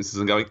of the references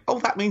and going, oh,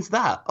 that means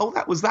that. Oh,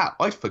 that was that.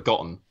 I've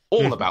forgotten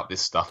all about this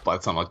stuff by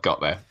the time I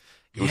got there.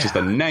 It was just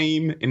a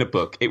name in a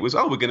book. It was,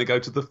 we're going to go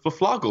to the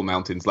Flagel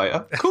Mountains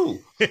later. Cool.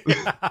 And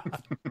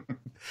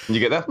you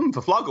get there,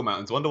 Flagel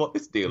Mountains. Wonder what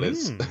this deal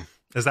is.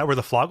 Is that where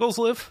the Flagels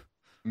live?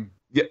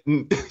 Yeah,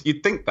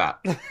 you'd think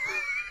that.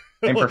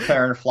 Name for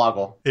Farron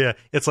Flagel. Yeah,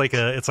 it's like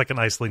an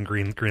Iceland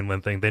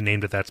Greenland thing. They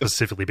named it that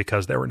specifically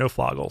because there were no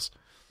Flagels.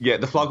 Yeah,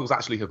 the Flagels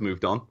actually have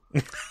moved on.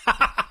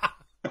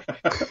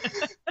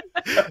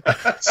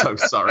 So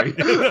sorry.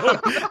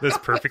 That's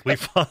perfectly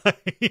fine.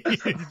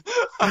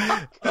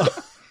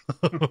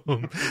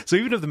 So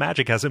even if the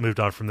magic hasn't moved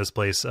on from this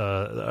place,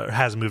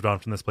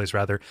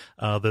 rather,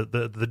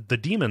 the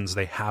demons,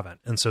 they haven't.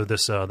 And so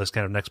this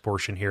kind of next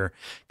portion here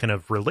kind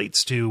of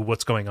relates to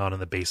what's going on in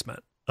the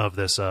basement of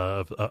this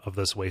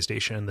way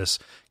station, this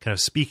kind of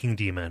speaking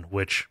demon,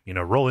 which,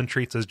 Roland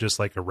treats as just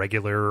like a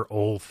regular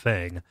old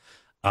thing.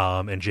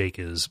 And Jake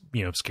is,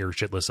 scared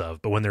shitless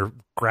of. But when they're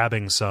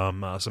grabbing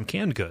some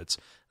canned goods,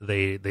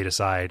 they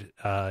decide,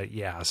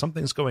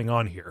 something's going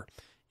on here,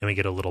 and we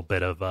get a little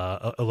bit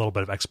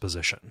of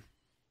exposition.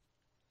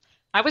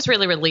 I was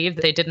really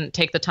relieved they didn't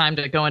take the time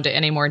to go into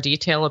any more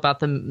detail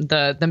about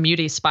the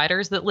muty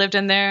spiders that lived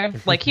in there.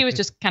 Like, he was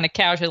just kind of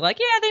casually like,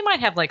 yeah, they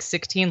might have like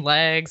 16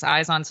 legs,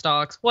 eyes on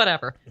stalks,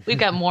 whatever. We've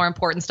got more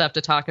important stuff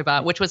to talk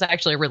about, which was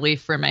actually a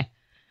relief for me.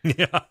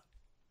 Yeah.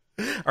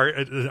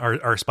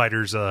 Are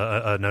spiders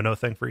a no-no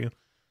thing for you?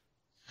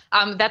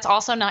 That's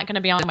also not going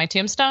to be on my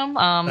tombstone.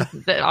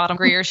 The Autumn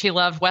Greer, she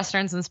loved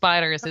westerns and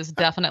spiders, is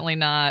definitely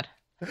not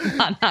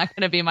going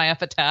to be my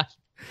epitaph.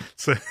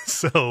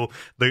 So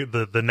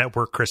the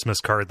network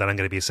Christmas card that I'm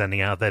going to be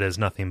sending out, that is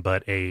nothing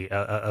but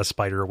a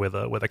spider with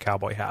a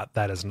cowboy hat.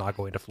 That is not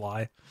going to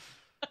fly.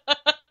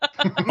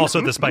 Also,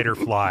 the spider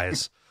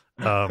flies.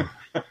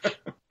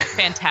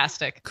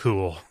 Fantastic.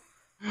 Cool.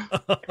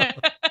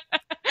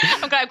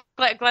 I'm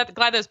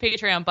glad those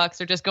Patreon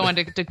bucks are just going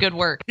to good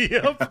work.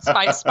 Yep.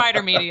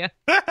 Spider media.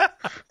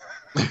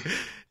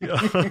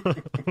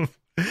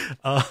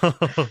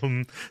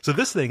 So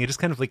this thing, it just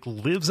kind of like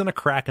lives in a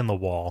crack in the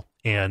wall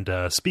and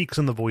speaks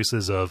in the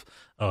voices of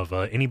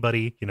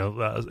anybody,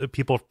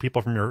 people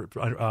from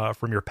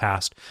your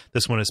past.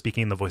 This one is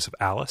speaking in the voice of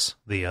Alice,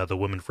 the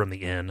woman from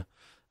the inn,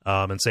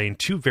 and saying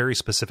 2 very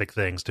specific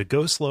things: to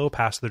go slow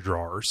past the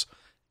drawers,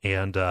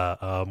 and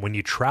when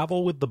you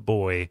travel with the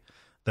boy,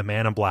 the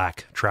man in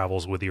black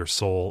travels with your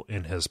soul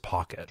in his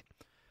pocket.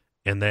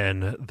 And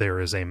then there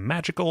is a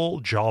magical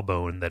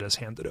jawbone that is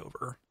handed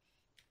over.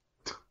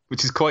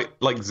 Which is quite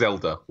like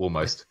Zelda,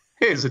 almost.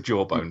 Here's a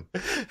jawbone.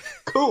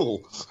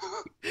 Cool.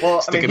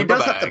 Well, I mean,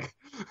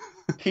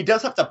 he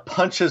does have to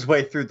punch his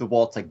way through the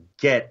wall to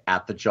get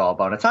at the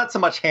jawbone. It's not so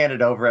much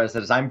handed over as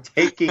it is, I'm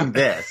taking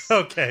this.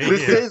 Okay.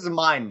 This is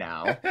mine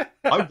now.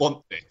 I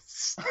want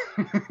this.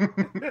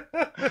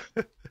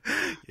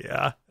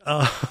 Yeah.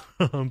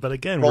 But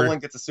again,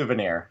 Roland gets a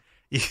souvenir.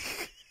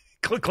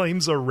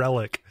 Claims a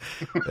relic.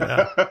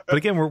 Yeah. But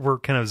again, we're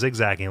kind of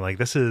zigzagging. Like,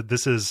 this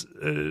is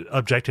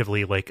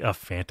objectively like a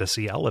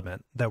fantasy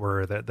element that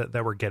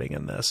we're getting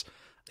in this.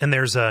 And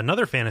there's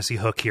another fantasy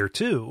hook here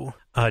too.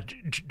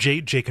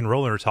 Jake and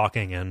Roland are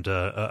talking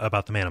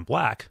about the Man in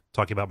Black,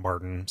 talking about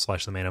Martin /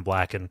 the Man in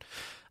Black, and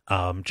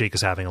Jake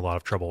is having a lot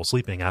of trouble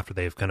sleeping after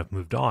they've kind of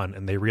moved on,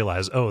 and they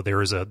realize,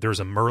 there's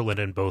a Merlin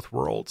in both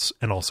worlds,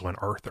 and also an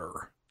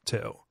Arthur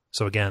too.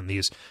 So again,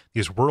 these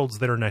worlds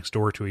that are next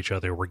door to each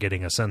other, we're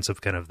getting a sense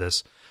of kind of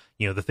this,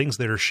 the things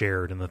that are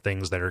shared and the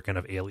things that are kind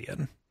of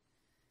alien.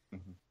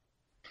 Mm-hmm.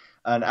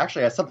 And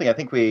actually, that's something I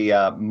think we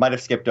might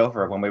have skipped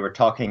over when we were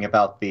talking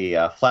about the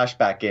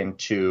flashback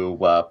into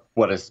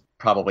what is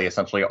probably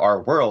essentially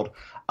our world.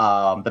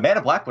 The Man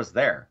in Black was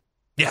there.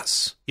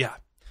 Yes. Yeah.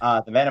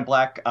 The Man in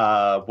Black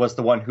was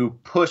the one who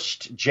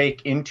pushed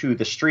Jake into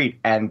the street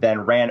and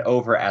then ran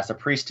over as a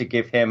priest to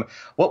give him,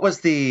 what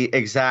was the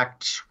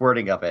exact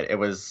wording of it? It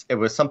was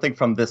something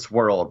from this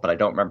world, but I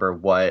don't remember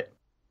what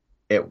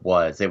it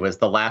was. It was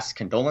the last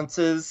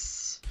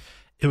condolences.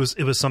 It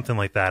was something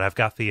like that. I've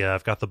got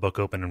the book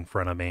open in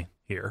front of me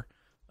here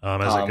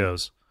as it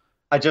goes.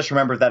 I just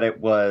remember that it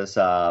was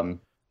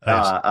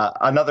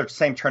another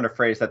same turn of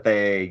phrase that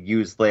they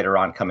use later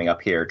on coming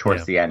up here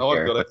towards the end. Oh,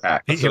 here. I've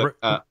got it. So,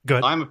 go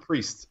ahead. I'm a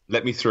priest.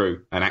 Let me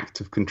through. An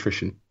act of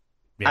contrition.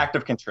 Yeah. Act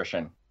of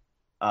contrition,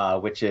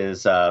 which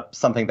is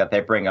something that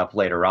they bring up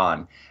later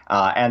on.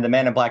 And the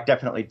Man in Black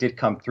definitely did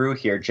come through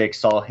here. Jake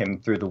saw him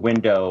through the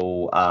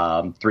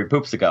window 3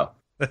 poops ago,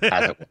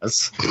 as it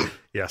was.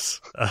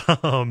 Yes.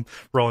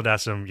 Roland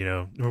asked him,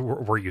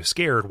 were you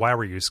scared? Why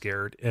were you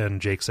scared? And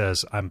Jake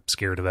says, I'm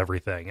scared of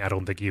everything. I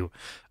don't think you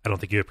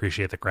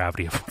appreciate the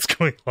gravity of what's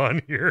going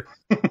on here.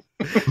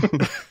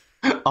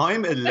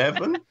 I'm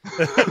 11.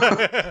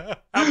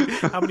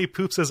 How many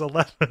poops is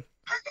 11?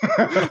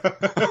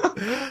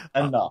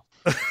 Enough.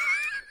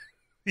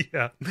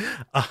 Yeah.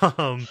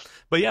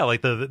 But yeah,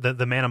 like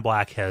the Man in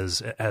Black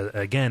has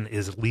again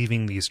is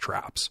leaving these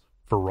traps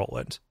for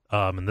Roland.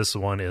 And this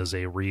one is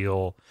a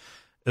real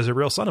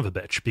son of a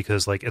bitch,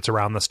 because like it's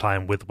around this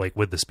time with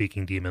the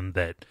speaking demon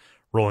that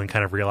Roland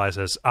kind of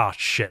realizes,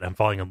 shit, I'm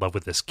falling in love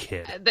with this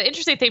kid. The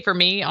interesting thing for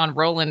me on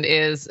Roland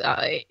is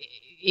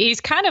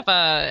he's kind of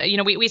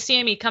we see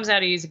him, he comes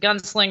out, he's a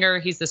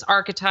gunslinger, he's this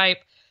archetype.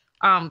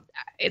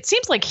 It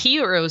seems like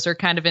heroes are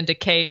kind of in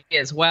decay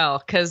as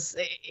well, because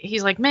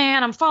he's like,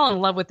 man, I'm falling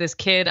in love with this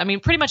kid. I mean,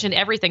 pretty much in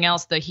everything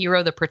else, the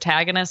hero, the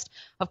protagonist,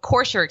 of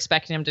course you're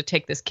expecting him to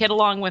take this kid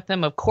along with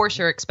him. Of course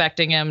you're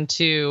expecting him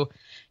to,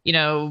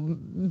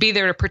 be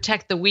there to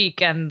protect the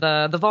weak and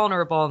the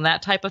vulnerable and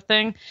that type of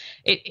thing.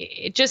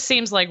 It just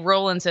seems like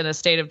Roland's in a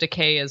state of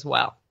decay as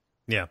well.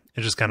 Yeah,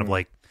 it's just kind of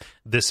like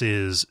this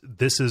is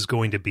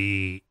going to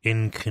be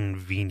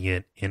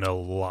inconvenient in a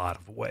lot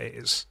of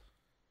ways.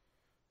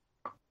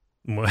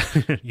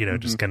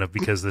 Just kind of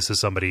because this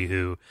is somebody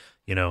who,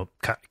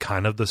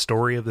 kind of the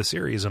story of the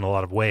series in a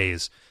lot of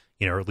ways,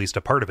 or at least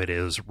a part of it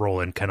is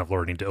Roland kind of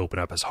learning to open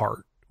up his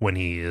heart when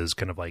he is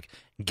kind of like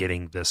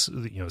getting this,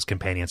 his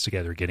companions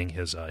together, getting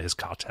his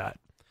Katat.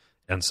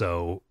 And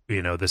so,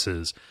 this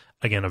is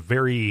again a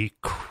very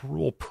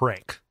cruel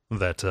prank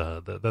that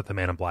the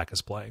Man in Black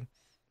is playing.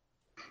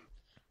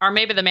 Or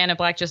maybe the Man in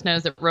Black just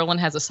knows that Roland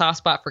has a soft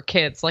spot for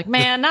kids. Like,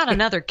 man, not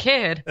another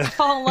kid. I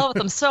fall in love with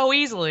them so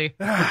easily.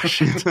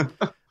 Shit.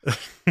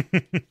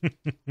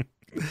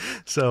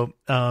 So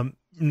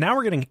now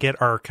we're going to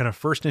get our kind of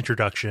first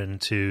introduction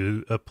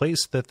to a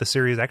place that the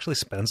series actually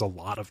spends a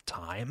lot of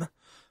time,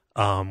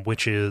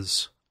 which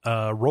is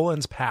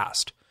Roland's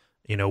past.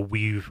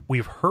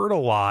 We've heard a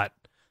lot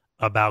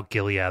about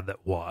Gilead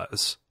that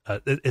was.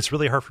 It's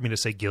really hard for me to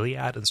say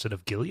Gilead instead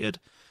of Gilead.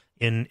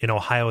 In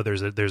Ohio,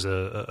 there's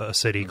a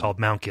city called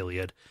Mount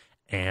Gilead,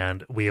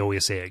 and we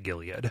always say it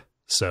Gilead.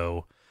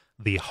 So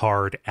the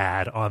hard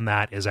ad on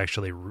that is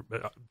actually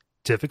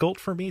difficult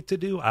for me to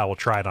do. I will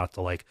try not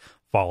to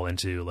fall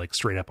into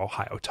straight up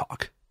Ohio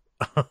talk.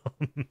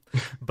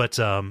 But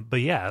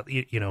yeah,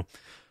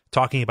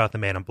 talking about the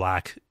Man in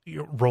Black,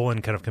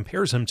 Roland kind of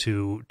compares him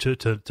to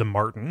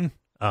Martin,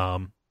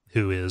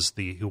 who was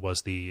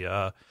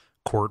the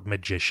court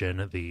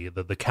magician,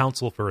 the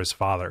counsel for his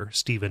father,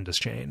 Stephen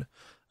Deschain.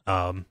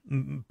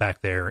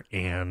 Back there,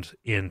 and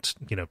in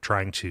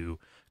trying to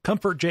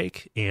comfort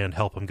Jake and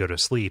help him go to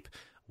sleep,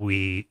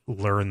 we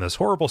learn this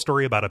horrible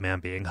story about a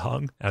man being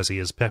hung as he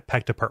is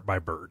pecked apart by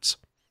birds.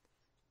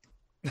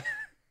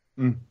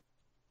 What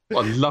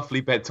a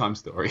lovely bedtime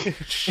story.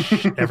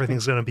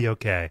 Everything's gonna be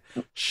okay.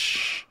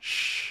 Shh,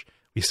 shh.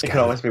 It can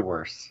always be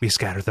worse. We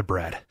scatter the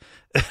bread.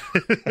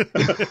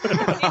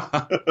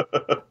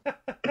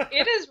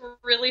 It is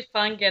really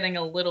fun getting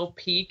a little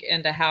peek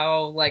into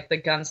how the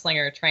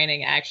gunslinger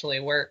training actually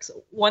works.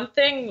 One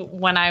thing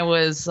when I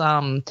was,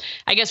 I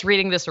guess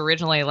reading this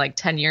originally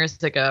 10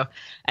 years ago,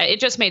 it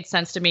just made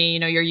sense to me.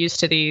 You're used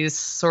to these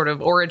sort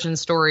of origin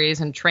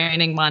stories and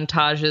training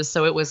montages.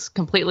 So it was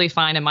completely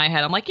fine in my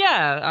head. I'm like,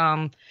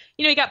 yeah,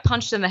 you got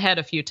punched in the head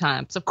a few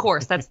times. Of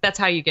course, that's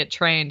how you get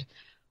trained.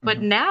 But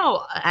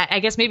now, I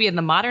guess maybe in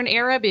the modern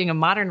era, being a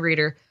modern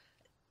reader,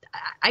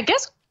 I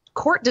guess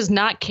Court does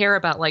not care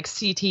about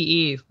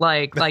CTE,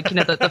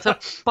 the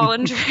football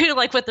injury,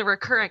 with the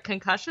recurrent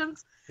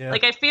concussions. Yeah.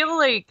 I feel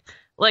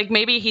like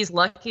maybe he's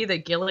lucky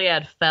that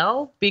Gilead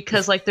fell,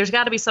 because there's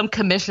got to be some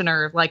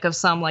commissioner of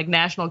some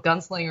National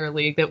Gunslinger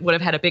League that would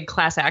have had a big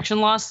class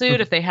action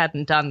lawsuit if they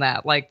hadn't done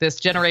that. This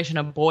generation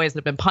of boys that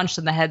have been punched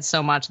in the head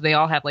so much they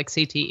all have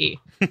CTE.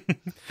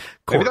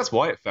 Maybe that's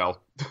why it fell.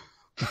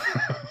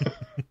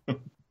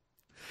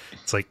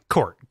 It's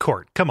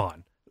Court, come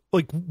on.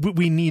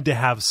 We need to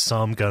have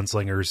some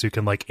gunslingers who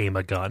can aim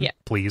a gun,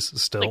 please.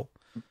 Still,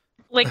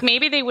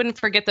 maybe they wouldn't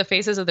forget the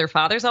faces of their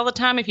fathers all the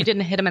time if you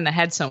didn't hit them in the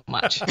head so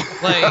much.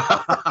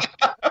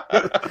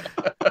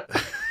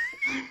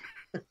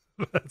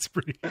 That's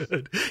pretty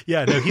good.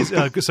 Yeah, no, he's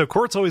so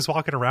Court's always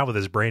walking around with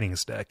his braining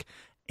stick,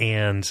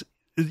 and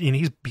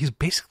he's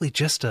basically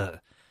just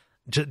a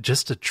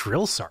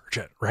drill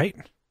sergeant, right?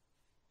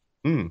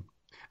 I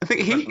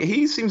think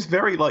he seems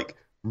very like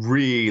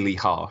really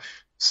harsh.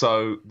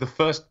 So the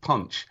first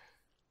punch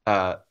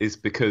is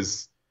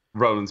because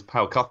Roland's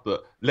pal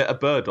Cuthbert let a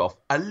bird off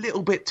a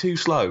little bit too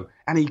slow,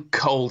 and he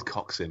cold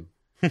cocks him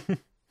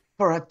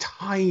for a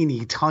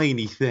tiny,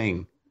 tiny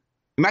thing.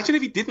 Imagine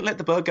if he didn't let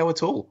the bird go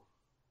at all.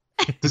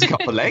 Does he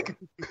cut the leg?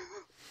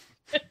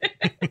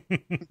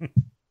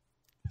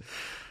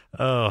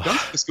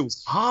 Gunslinger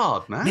School's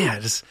hard, man. Yeah,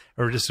 just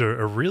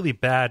a really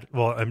bad.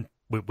 Well,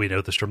 we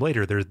know this from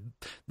later.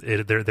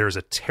 There's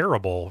a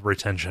terrible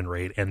retention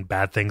rate, and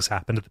bad things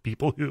happen to the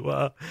people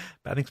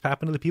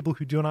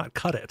who do not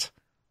cut it.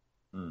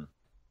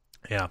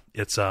 Yeah,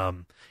 it's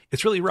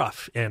really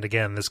rough. And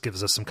again, this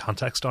gives us some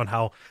context on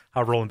how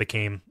Roland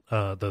became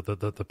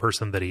the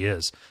person that he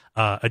is.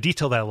 A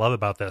detail that I love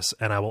about this,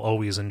 and I will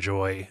always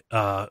enjoy.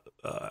 I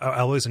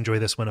always enjoy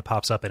this when it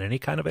pops up in any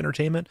kind of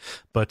entertainment.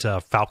 But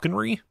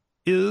falconry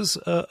is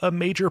a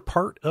major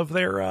part of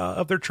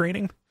their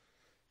training.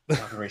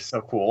 Falconry's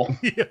so cool.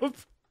 Yep.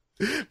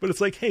 But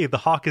it's like, hey, the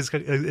hawk is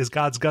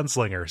God's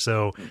gunslinger,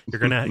 so you're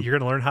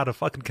gonna learn how to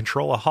fucking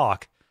control a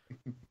hawk.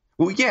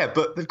 Well, yeah,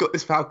 but they've got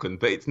this falcon,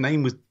 but its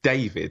name was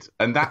David,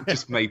 and that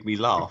just made me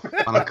laugh,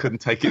 and I couldn't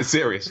take it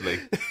seriously.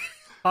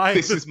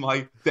 This is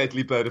my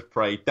deadly bird of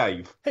prey,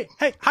 Dave. Hey,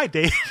 hi,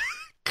 Dave.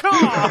 Come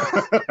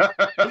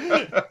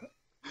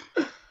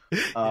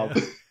on.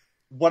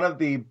 One of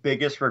the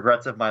biggest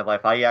regrets of my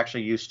life, I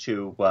actually used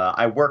to,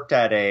 I worked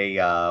at a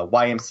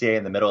YMCA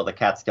in the middle of the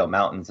Catskill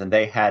Mountains, and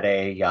they had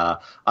a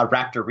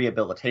raptor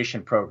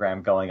rehabilitation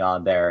program going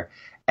on there.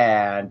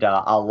 And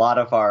a lot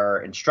of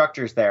our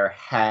instructors there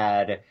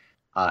had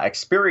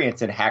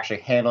experience in actually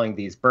handling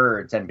these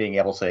birds and being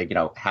able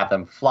to, have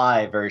them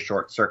fly very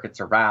short circuits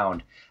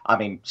around. I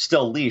mean,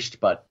 still leashed,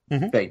 but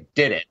they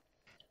did it.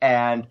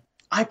 And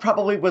I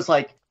probably was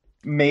like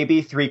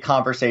maybe 3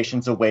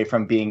 conversations away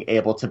from being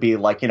able to be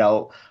like,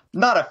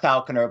 not a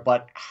falconer,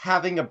 but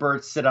having a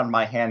bird sit on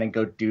my hand and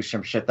go do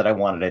some shit that I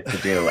wanted it to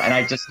do. And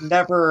I just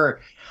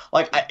never,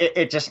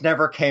 it just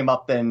never came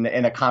up in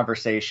a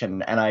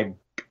conversation. And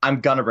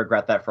I'm gonna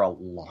regret that for a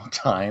long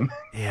time.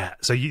 Yeah.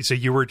 So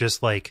you were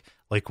just like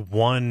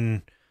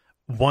one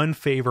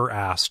favor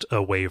asked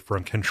away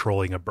from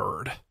controlling a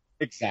bird.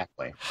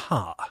 Exactly.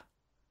 Huh.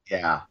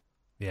 Yeah.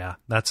 Yeah.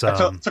 That's I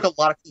took a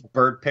lot of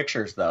bird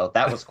pictures though.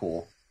 That was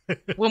cool.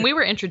 When we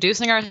were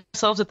introducing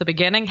ourselves at the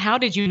beginning, how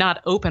did you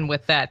not open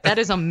with that? That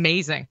is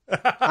amazing.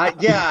 I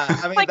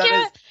mean, like,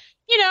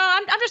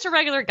 I'm just a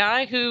regular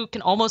guy who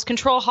can almost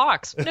control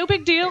hawks. No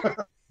big deal.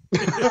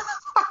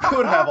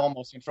 Could have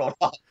almost controlled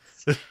hawks.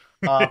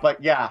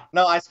 But yeah,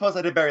 no, I suppose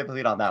I did bury the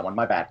lead on that one.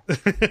 My bad.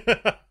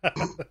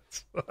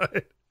 That's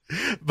fine.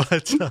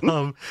 But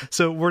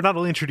so we're not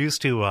only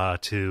introduced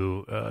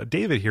to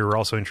David here, we're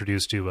also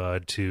introduced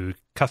to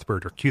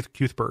Cuthbert or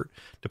Cuthbert,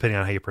 depending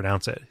on how you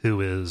pronounce it,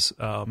 who is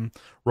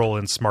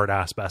Roland's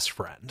smartass best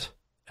friend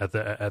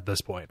at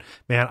this point.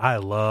 Man, I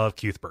love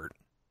Cuthbert.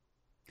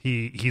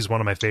 He's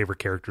one of my favorite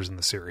characters in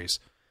the series.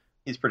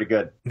 He's pretty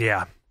good.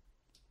 Yeah.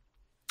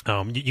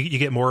 You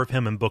get more of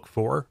him in book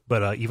 4,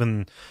 but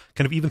even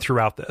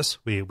throughout this,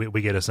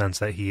 we get a sense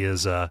that he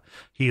is a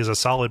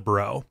solid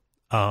bro.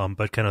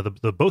 But kind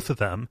of the both of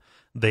them,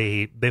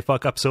 they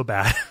fuck up so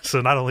bad.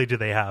 So not only do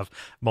they have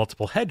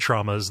multiple head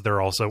traumas,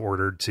 they're also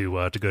ordered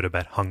to go to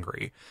bed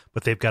hungry.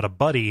 But they've got a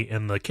buddy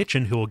in the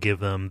kitchen who will give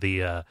them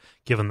the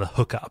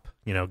hookup,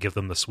 give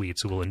them the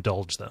sweets, who will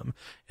indulge them.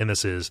 And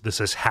this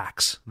is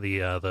Hax,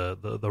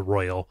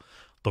 the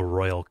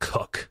royal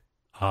cook.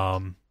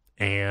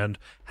 And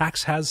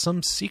Hax has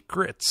some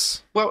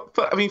secrets. Well,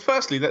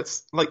 firstly,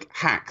 that's like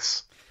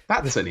Hax.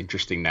 That's an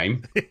interesting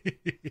name.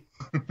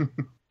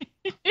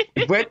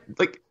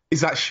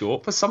 Is that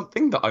short for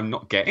something that I'm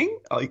not getting?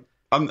 Like,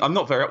 I'm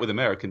not very up with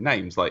American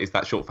names. Like, is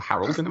that short for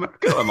Harold in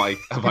America?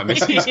 Have I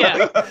missing something?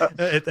 Yeah.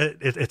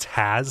 It's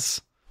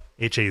Haz.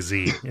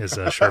 H-A-Z is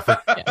short for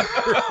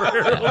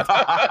Harold.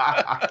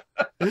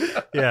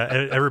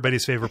 Yeah,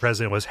 everybody's favorite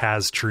president was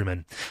Haz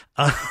Truman.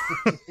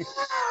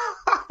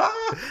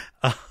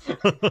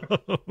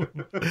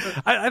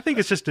 I think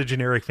it's just a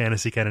generic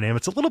fantasy kind of name.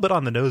 It's a little bit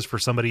on the nose for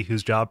somebody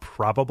whose job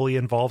probably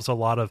involves a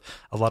lot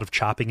of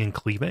chopping and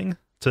cleaving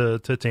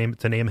to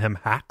name him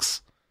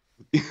Hax.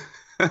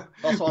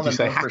 Also on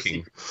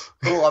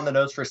the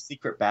nose for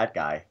secret bad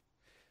guy.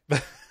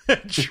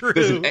 True.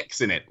 There's an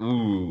X in it.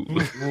 Ooh.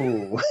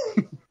 Ooh.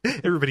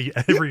 Everybody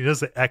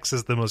knows that X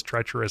is the most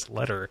treacherous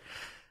letter.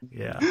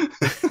 Yeah.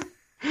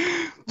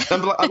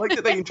 I like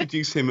that they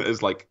introduce him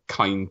as like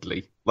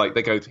kindly. Like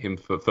they go to him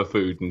for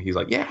food, and he's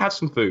like, "Yeah, have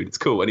some food. It's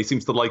cool." And he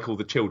seems to like all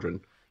the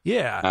children.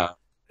 Yeah,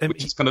 which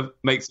just kind of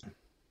makes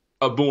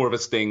more of a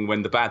sting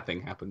when the bad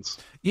thing happens.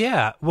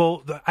 Yeah,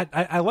 well,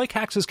 I like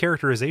Hax's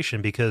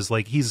characterization because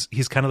like he's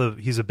he's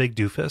a big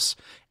doofus,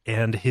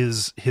 and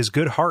his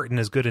good heart and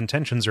his good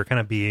intentions are kind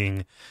of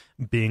being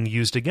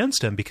used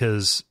against him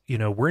because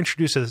we're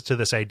introduced to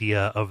this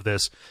idea of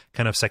this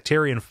kind of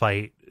sectarian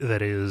fight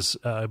that is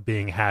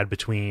being had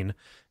between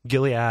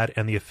Gilead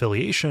and the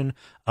affiliation,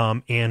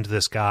 and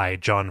this guy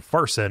John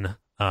Farson,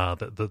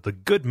 the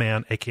good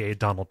man, aka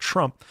Donald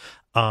Trump,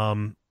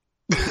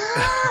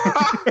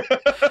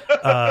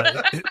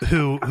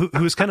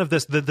 who's kind of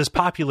this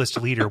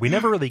populist leader. We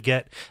never really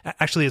get.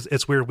 Actually,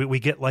 it's weird. We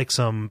get like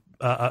some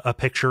a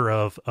picture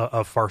of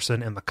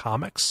Farson in the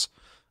comics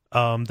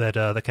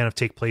that kind of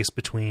take place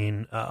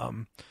between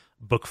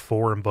book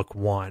 4 and book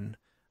 1.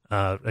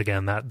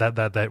 Again,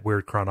 that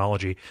weird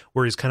chronology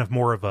where he's kind of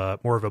more of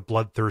a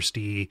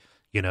bloodthirsty,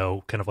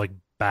 kind of like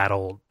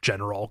battle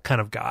general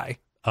kind of guy.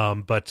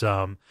 But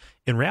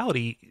in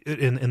reality,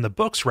 in the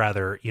books,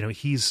 rather,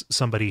 he's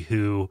somebody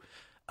who,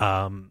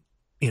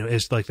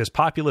 is like this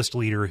populist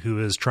leader who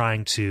is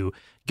trying to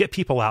get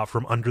people out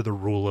from under the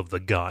rule of the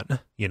gun.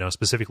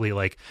 Specifically,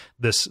 like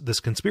this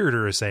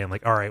conspirator is saying,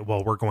 like, all right,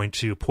 well, we're going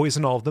to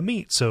poison all of the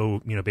meat,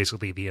 so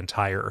basically the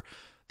entire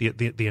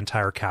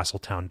castle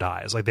town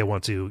dies. Like they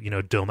want to,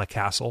 dome a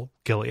castle,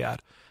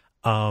 Gilead.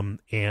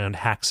 And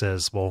Hack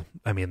says, well,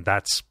 I mean,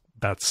 that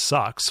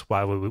sucks.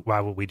 Why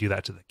would we do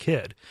that to the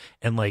kid?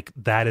 And like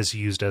that is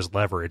used as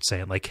leverage,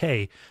 saying like,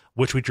 hey,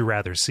 which would you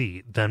rather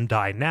see, them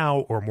die now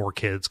or more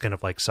kids kind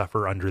of like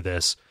suffer under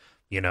this,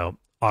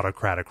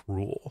 autocratic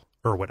rule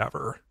or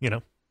whatever,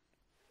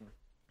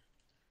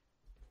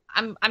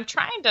 I'm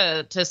trying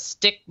to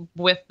stick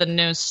with the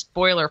no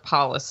spoiler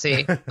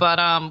policy,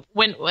 but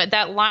when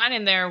that line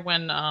in there,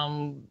 when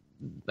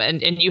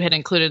and you had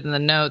included in the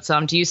notes,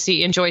 do you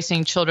enjoy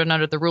seeing children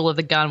under the rule of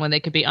the gun when they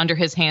could be under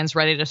his hands,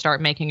 ready to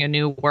start making a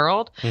new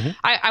world? Mm-hmm.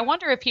 I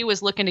wonder if he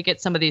was looking to get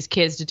some of these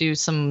kids to do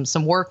some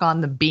work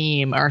on the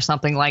beam or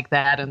something like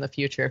that in the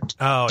future.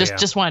 Oh,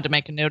 just wanted to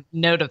make a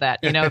note of that.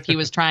 If he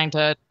was trying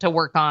to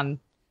work on.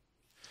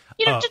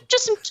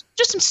 Just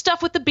some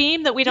stuff with the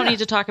beam that we don't need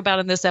to talk about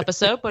in this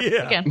episode. But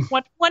again,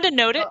 want to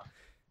note it.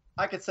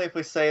 I could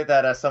safely say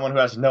that as someone who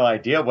has no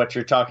idea what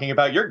you're talking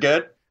about, you're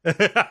good.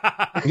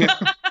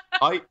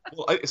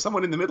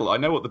 Someone in the middle. I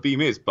know what the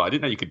beam is, but I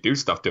didn't know you could do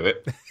stuff to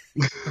it.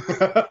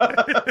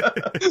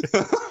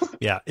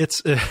 Yeah,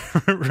 it's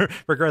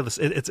regardless.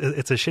 It's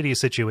a shitty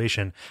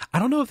situation. I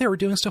don't know if they were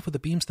doing stuff with the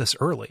beams this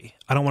early.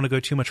 I don't want to go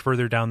too much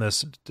further down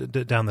this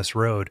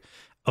road.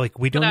 Like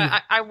we don't.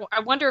 I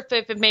wonder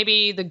if it may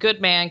be the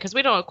good man, because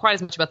we don't know quite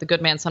as much about the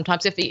good man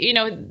sometimes. If he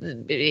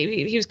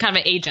was kind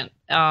of an agent.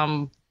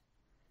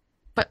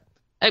 But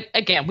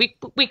again, we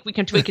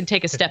can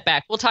take a step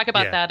back. We'll talk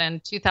about that in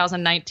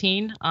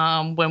 2019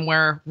 when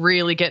we're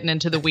really getting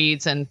into the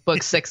weeds in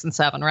books 6 and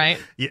 7, right?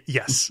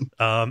 Yes.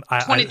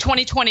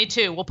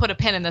 2022. We'll put a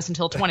pin in this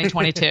until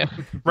 2022.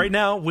 Right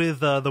now,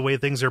 with the way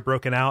things are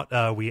broken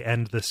out, we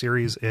end the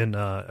series we end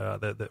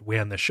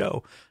the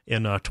show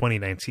in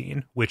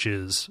 2019, which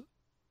is,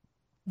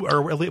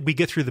 or we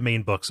get through the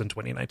main books in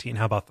 2019.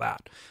 How about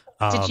that?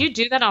 Did you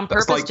do that on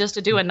purpose just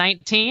to do a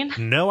 19?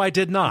 No, I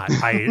did not.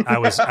 I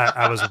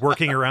was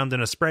working around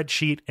in a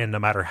spreadsheet, and no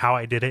matter how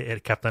I did it,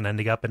 it kept on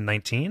ending up in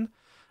 19.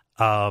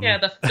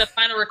 The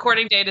final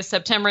recording date is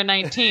September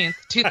 19th,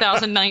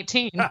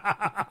 2019.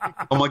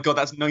 Oh my god,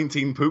 that's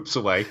 19 poops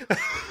away.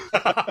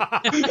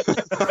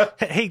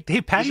 hey,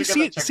 Paddy,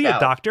 see a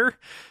doctor.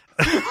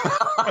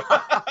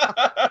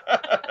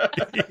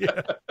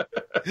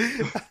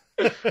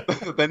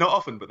 They're not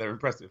often, but they're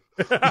impressive.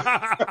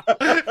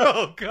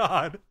 Oh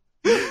god.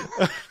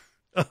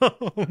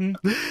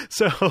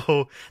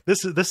 So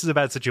this is a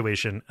bad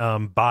situation.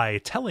 By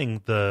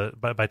telling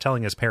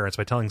his parents,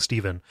 by telling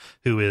Stephen,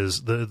 who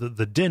is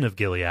the din of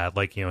Gilead,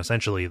 like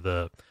essentially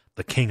the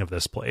king of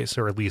this place,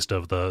 or at least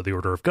of the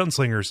Order of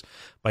Gunslingers,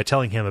 by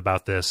telling him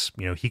about this,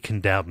 he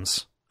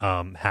condemns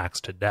Hax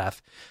to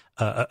death.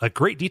 A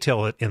great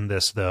detail in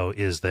this, though,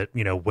 is that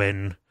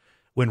when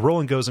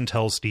Roland goes and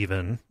tells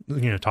Stephen,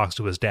 talks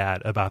to his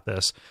dad about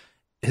this,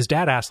 his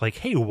dad asks like,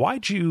 "Hey,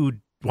 why'd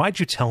you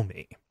tell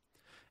me?"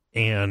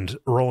 And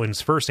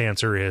Roland's first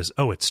answer is,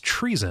 "Oh, it's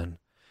treason."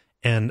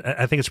 And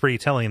I think it's pretty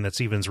telling that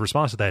Stephen's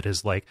response to that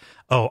is like,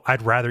 "Oh,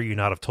 I'd rather you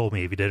not have told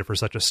me if you did it for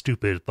such a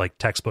stupid, like,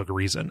 textbook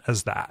reason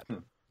as that."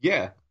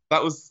 Yeah,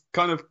 that was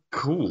kind of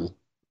cool.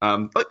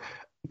 But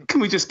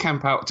can we just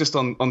camp out just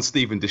on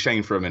Stephen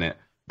Deshane for a minute?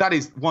 That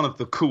is one of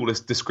the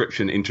coolest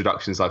description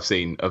introductions I've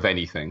seen of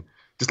anything.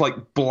 Just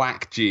like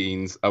black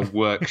jeans, a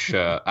work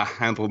shirt, a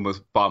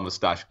handlebar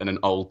mustache, and an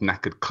old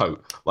knackered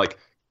coat. Like,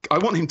 I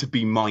want him to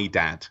be my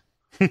dad.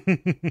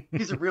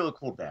 He's a real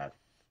cool dad.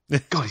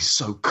 God, he's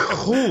so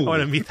cool. I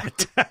want to meet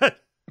that dad.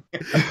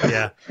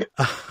 Yeah.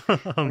 I'm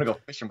gonna go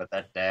fishing with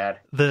that dad.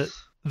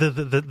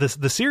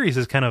 The series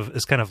is kind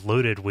of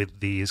loaded with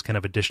these kind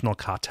of additional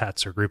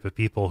quartets or group of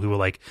people who are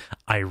like,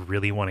 I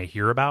really want to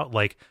hear about.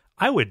 Like,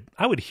 I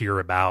would hear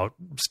about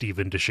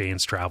Stephen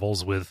Deshane's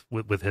travels with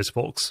his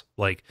folks.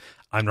 Like,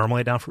 I'm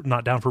normally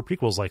not down for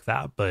prequels like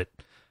that, but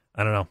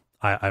I don't know.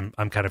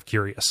 I'm kind of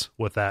curious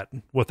what that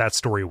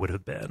story would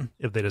have been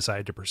if they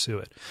decided to pursue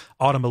it.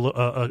 Autumn, a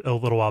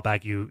little while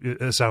back,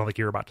 it sounded like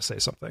you were about to say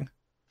something.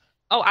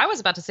 Oh, I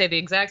was about to say the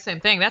exact same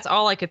thing. That's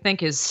all I could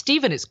think is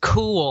Stephen is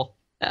cool.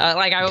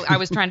 I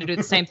was trying to do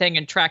the same thing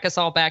and track us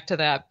all back to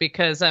that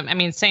because, I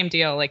mean, same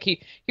deal. Like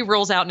he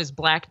rolls out in his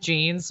black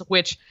jeans,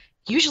 which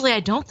usually I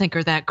don't think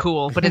are that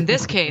cool, but in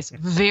this case,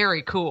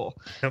 very cool.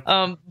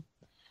 Yep.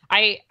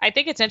 I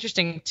think it's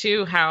interesting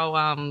too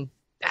how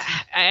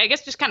I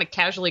guess just kind of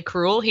casually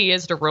cruel he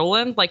is to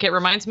Roland. Like it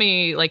reminds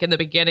me, like in the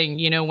beginning,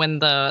 you know, when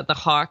the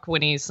hawk,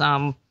 when he's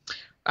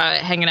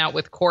hanging out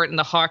with Court, and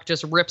the hawk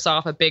just rips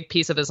off a big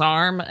piece of his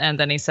arm, and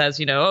then he says,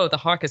 you know, oh, the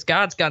hawk is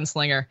God's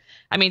gunslinger.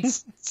 I mean,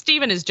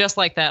 Stephen is just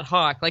like that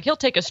hawk. Like he'll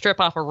take a strip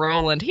off of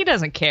Roland. He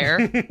doesn't care.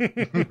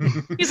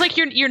 He's like,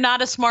 you're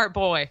not a smart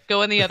boy.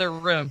 Go in the other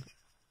room.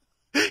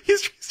 He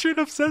straight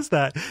up says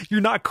that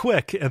you're not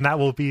quick, and that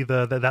will be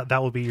that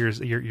will be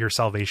your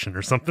salvation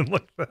or something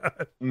like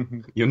that.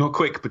 You're not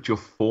quick, but you're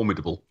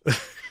formidable.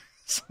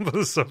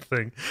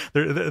 Something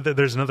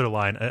there's another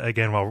line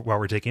again while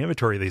we're taking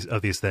inventory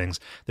of these things.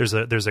 There's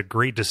a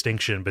great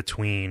distinction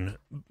between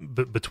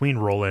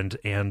Roland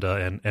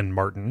and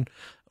Martin,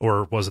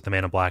 or was it the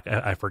Man in Black?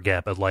 I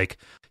forget, but like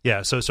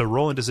yeah. So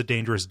Roland is a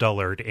dangerous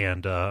dullard,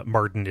 and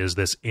Martin is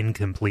this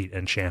incomplete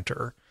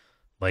enchanter.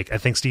 Like I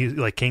think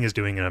King is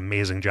doing an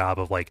amazing job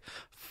of like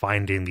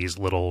finding these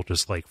little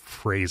just like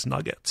phrase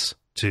nuggets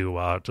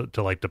to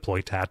like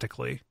deploy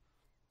tactically.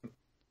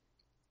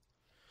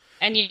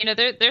 And, you know,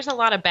 there's a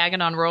lot of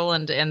bagging on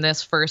Roland in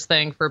this first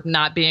thing for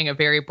not being a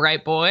very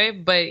bright boy,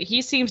 but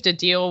he seems to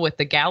deal with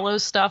the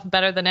gallows stuff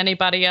better than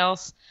anybody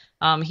else.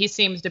 He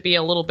seems to be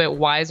a little bit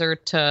wiser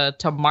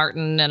to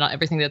Martin and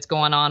everything that's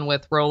going on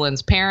with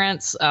Roland's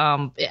parents.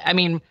 I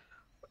mean,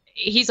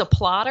 he's a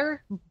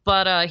plotter,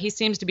 but he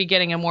seems to be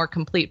getting a more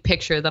complete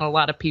picture than a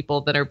lot of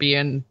people that are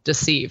being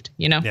deceived,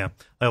 you know? Yeah,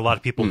 a lot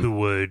of people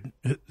who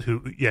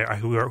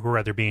are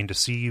either being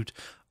deceived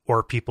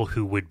or people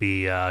who would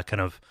be kind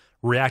of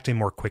reacting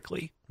more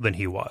quickly than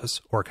he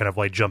was, or kind of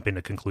like jumping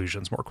to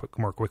conclusions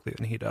more quickly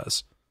than he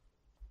does.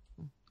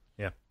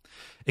 Yeah,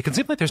 it can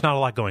seem like there's not a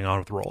lot going on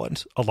with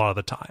Roland a lot of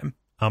the time,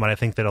 and I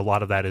think that a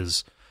lot of that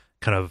is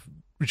kind of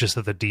just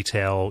that the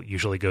detail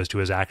usually goes to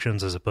his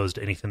actions as opposed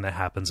to anything that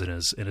happens in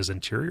his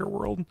interior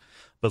world.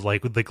 But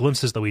like the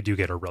glimpses that we do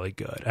get are really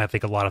good. I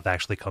think a lot of that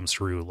actually comes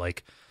through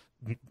like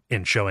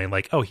in showing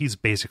like, oh, he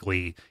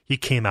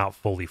came out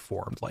fully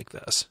formed like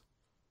this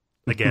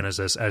again as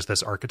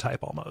this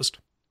archetype almost.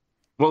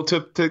 Well,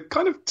 to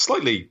kind of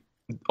slightly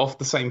off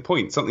the same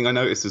point, something I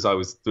noticed as I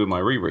was doing my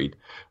reread,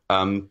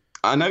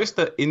 I noticed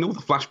that in all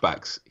the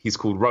flashbacks, he's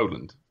called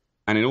Roland.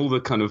 And in all the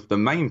kind of the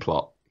main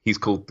plot, he's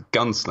called the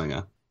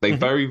Gunslinger. They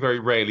very, very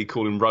rarely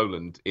call him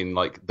Roland in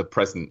like the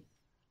present.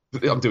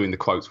 I'm doing the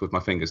quotes with my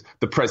fingers.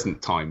 The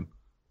present time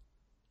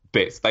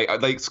bits. They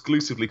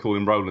exclusively call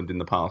him Roland in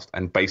the past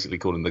and basically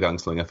call him the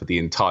Gunslinger for the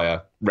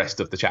entire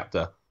rest of the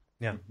chapter.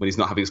 Yeah. When he's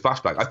not having his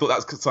flashback. I thought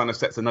that kind of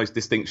sets a nice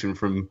distinction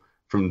from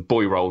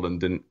boy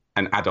Roland and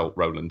adult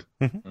Roland.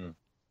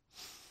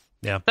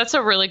 Yeah, that's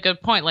a really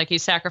good point. Like he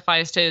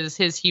sacrificed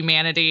his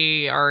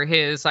humanity or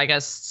his, I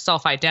guess,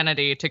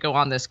 self-identity to go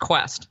on this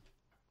quest.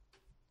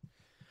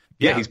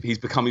 Yeah, he's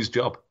become his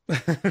job.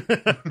 They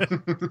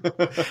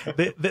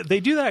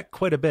do that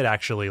quite a bit,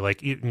 actually.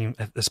 Like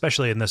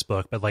especially in this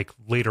book, but like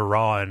later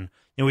on,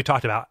 you know, we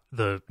talked about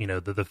the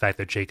fact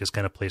that Jake is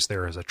kind of placed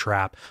there as a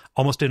trap.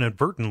 Almost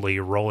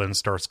inadvertently, Roland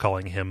starts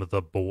calling him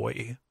the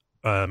boy,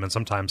 and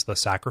sometimes the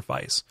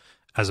sacrifice,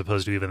 as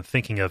opposed to even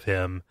thinking of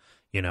him,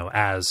 you know,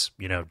 as,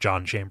 you know,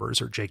 John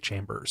Chambers or Jake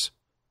Chambers,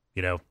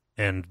 you know,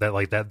 and that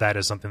like that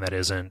is something that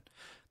isn't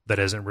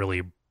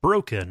really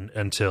broken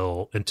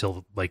until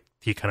like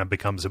he kind of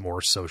becomes a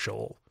more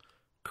social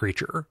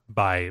creature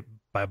by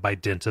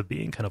dint of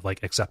being kind of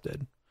like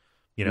accepted,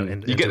 you know.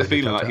 And you get the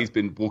feeling like he's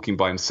been walking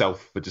by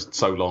himself for just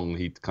so long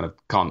he kind of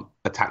can't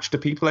attach to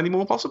people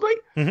anymore, possibly.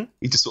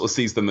 He just sort of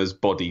sees them as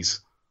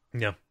bodies.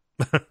 Yeah.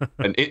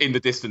 And in the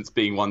distance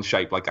being one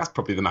shape, like that's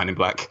probably the Man in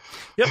Black.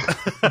 Yep.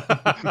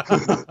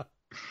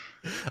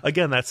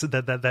 Again, that's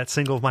that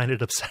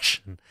single-minded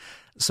obsession.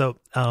 So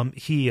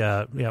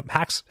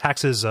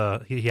Hax is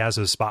he has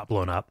his spot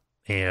blown up,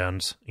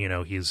 and you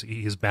know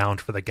he's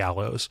bound for the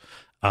gallows.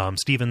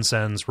 Stephen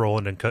sends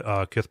Roland and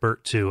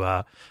Cuthbert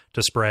to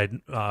spread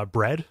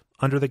bread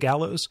under the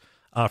gallows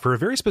for a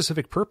very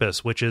specific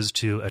purpose, which is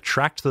to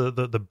attract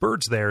the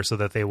birds there so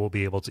that they will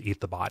be able to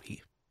eat the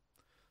body.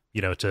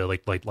 You know, to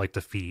like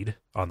to feed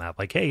on that.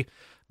 Like, hey,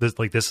 this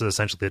is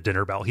essentially the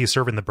dinner bell. He's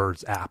serving the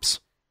birds apps.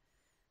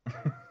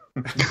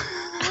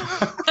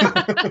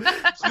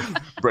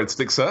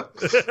 Breadsticks, sir.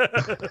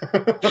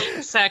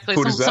 Exactly.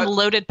 Some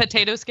loaded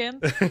potato skin.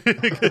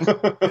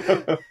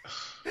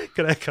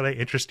 Can I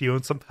interest you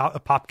in some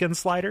popkin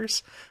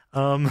sliders?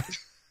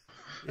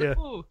 Yeah.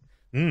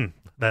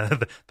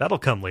 That'll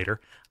come later.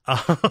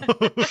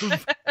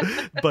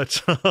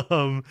 But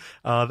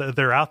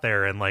they're out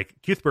there, and like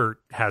Cuthbert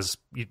has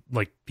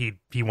like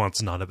he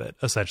wants none of it.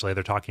 Essentially,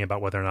 they're talking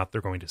about whether or not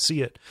they're going to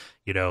see it.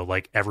 You know,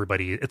 like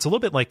everybody. It's a little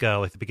bit like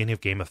the beginning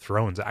of Game of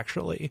Thrones,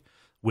 actually,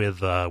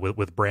 with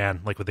Bran,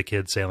 like with the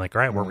kids saying like,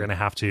 all right, we're gonna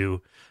have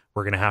to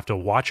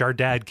watch our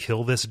dad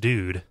kill this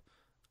dude.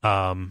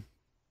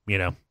 You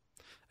know,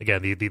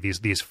 again,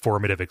 these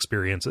formative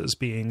experiences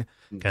being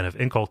kind of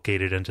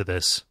inculcated into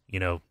this,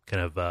 kind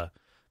of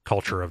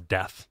culture of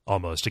death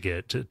almost to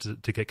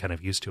get kind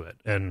of used to it.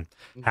 And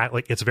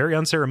like, it's very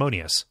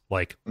unceremonious.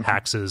 Like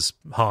Hax is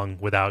hung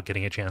without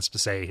getting a chance to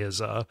say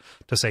his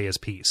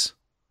piece.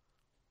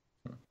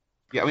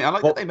 Yeah, I mean, I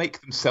like that they make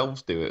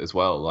themselves do it as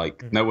well.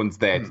 Like, no one's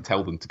there to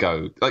tell them to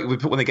go. Like,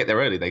 when they get there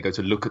early, they go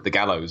to look at the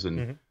gallows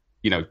and,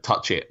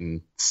 touch it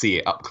and see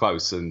it up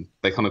close. And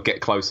they kind of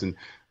get close and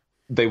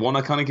they want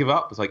to kind of give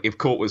up. It's like, if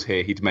Court was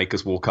here, he'd make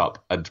us walk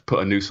up and put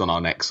a noose on our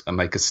necks and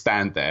make us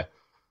stand there,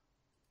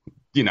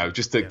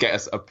 just to get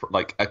us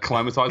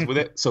acclimatized with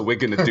it. So we're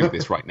going to do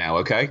this right now,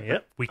 okay?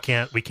 Yep. We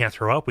can't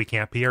throw up. We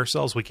can't pee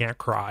ourselves. We can't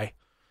cry.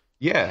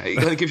 Yeah, it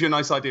kind of gives you a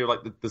nice idea of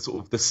like the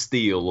sort of the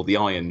steel or the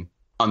iron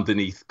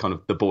underneath kind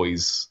of the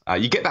boys.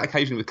 You get that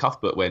occasionally with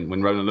Cuthbert when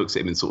Roland looks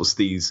at him and sort of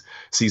sees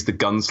the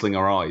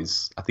gunslinger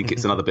eyes. I think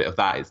it's another bit of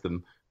that. It's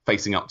them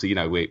facing up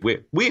to,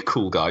 we're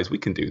cool guys. We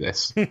can do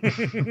this. We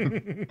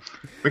can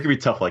be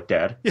tough like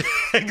Dad.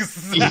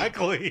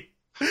 Exactly.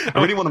 I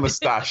really want a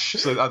mustache,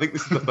 so I think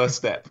this is the first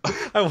step.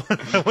 I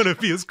want to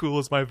be as cool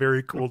as my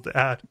very cool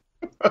dad.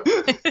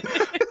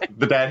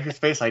 The dad whose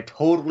face I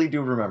totally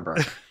do remember.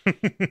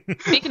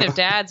 Speaking of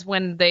dads,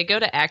 when they go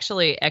to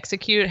actually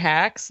execute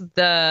Hax,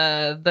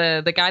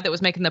 the guy that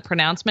was making the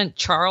pronouncement,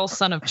 Charles,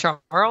 son of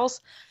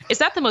Charles, is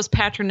that the most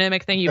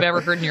patronymic thing you've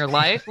ever heard in your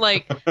life?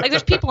 Like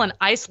there's people in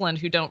Iceland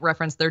who don't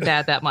reference their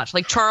dad that much.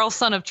 Like Charles,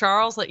 son of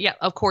Charles, like, yeah,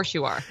 of course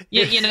you are.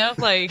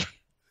 Like.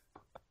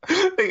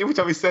 Every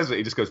time he says it,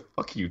 he just goes,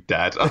 "Fuck you,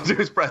 Dad." Under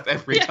his breath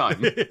every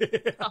time.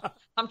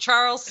 I'm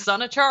Charles,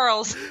 son of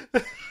Charles.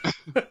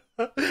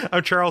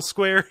 I'm Charles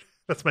Square.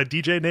 That's my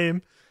DJ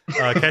name.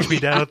 Catch me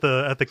down at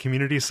the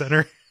community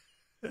center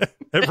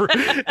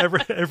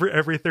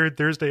every third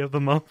Thursday of the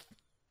month.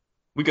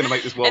 We're gonna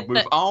make this world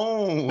move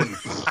on.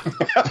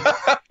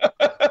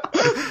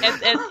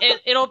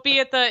 It'll be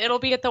at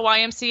the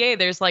YMCA.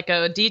 There's like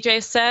a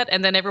DJ set,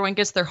 and then everyone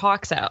gets their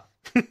hawks out.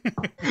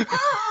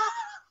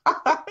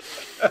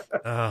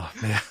 Oh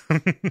man.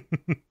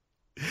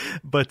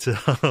 But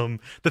the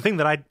thing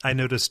that I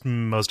noticed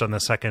most on the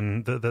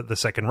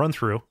second run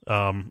through,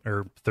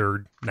 or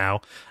third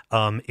now,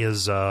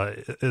 is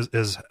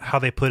how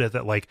they put it,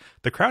 that like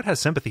the crowd has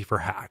sympathy for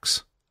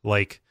Hax.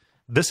 Like,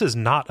 this is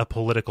not a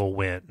political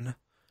win,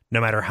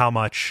 no matter how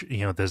much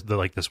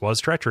this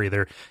was treachery.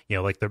 There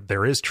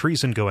is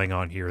treason going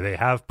on here. They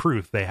have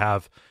proof. They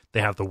have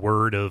the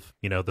word of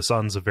the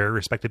sons of very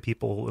respected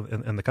people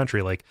in the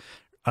country. Like,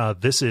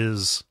 this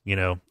is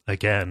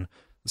again,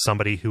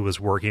 somebody who was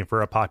working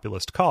for a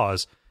populist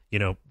cause,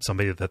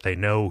 somebody that they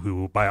know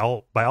who by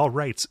all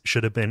rights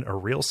should have been a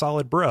real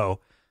solid bro,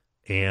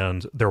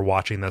 and they're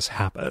watching this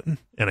happen.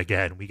 And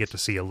again, we get to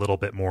see a little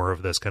bit more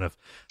of this kind of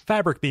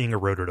fabric being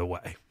eroded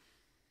away.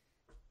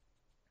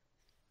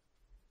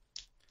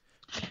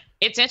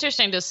 It's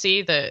interesting to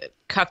see that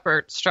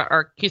Cuthbert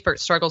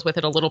struggles with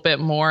it a little bit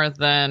more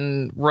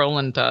than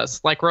Roland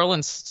does. Like,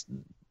 Roland's,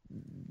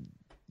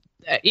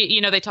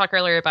 they talk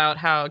earlier about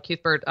how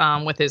Cuthbert,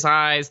 with his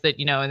eyes, that,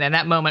 and in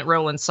that moment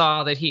Roland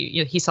saw that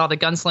he saw the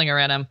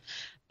gunslinger in him,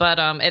 but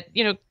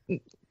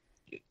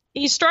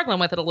he's struggling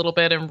with it a little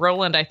bit. And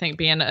Roland, I think,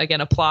 being again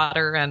a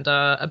plotter and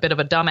a bit of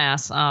a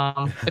dumbass,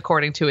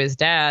 according to his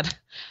dad,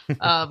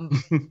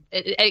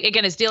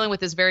 again is dealing with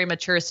this very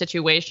mature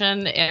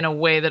situation in a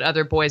way that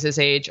other boys his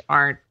age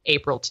aren't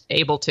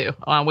able to,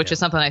 which is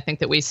something I think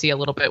that we see a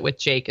little bit with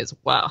Jake as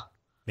well.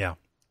 Yeah.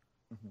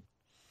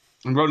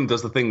 And Roland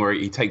does the thing where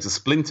he takes a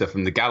splinter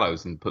from the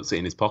gallows and puts it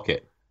in his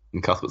pocket.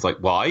 And Cuthbert's like,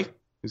 "Why?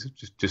 Is it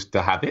just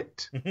to have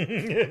it?"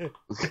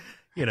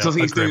 So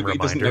he's doing, he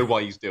doesn't know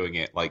why he's doing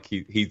it. Like,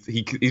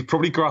 he's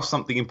probably grasped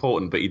something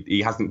important, but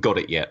he hasn't got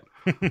it yet.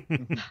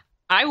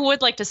 I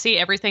would like to see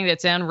everything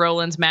that's in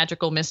Roland's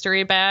magical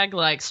mystery bag,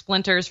 like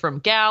splinters from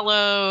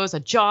gallows, a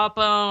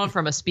jawbone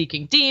from a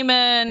speaking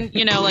demon.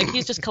 Like,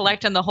 he's just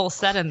collecting the whole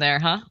set in there,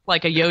 huh?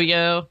 Like a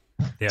yo-yo.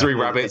 Yeah. 3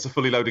 rabbits, a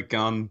fully loaded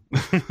gun.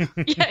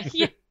 Yeah.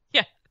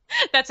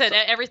 That's it.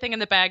 Everything in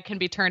the bag can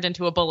be turned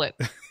into a bullet.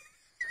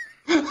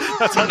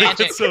 That's why they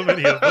did so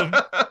many of them.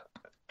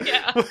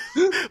 Yeah.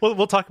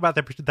 We'll talk about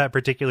that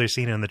particular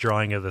scene in the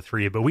drawing of the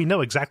 3, but we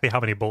know exactly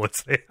how many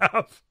bullets they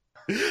have.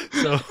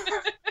 So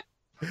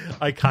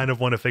I kind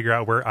of want to figure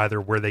out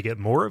where they get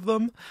more of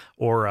them,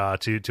 or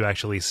to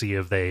actually see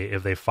if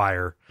they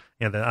fire.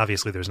 And then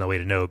obviously there's no way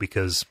to know,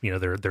 because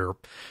they're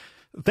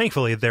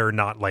thankfully they're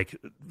not like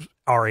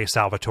R.A.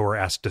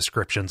 Salvatore-esque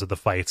descriptions of the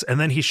fights. And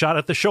then he shot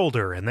at the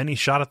shoulder, and then he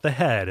shot at the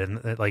head,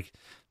 and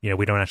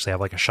we don't actually have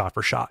like a shot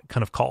for shot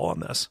kind of call on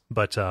this.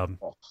 But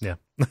yeah.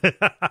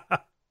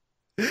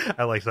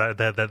 I like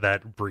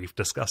that brief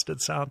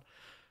disgusted sound.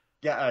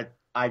 Yeah,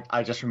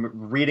 I just remember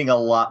reading a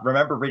lot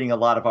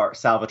of our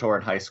Salvatore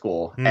in high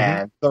school,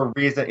 and the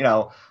reason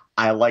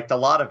I liked a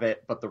lot of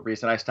it, but the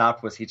reason I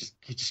stopped was he just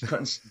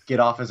couldn't get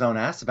off his own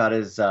ass about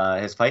his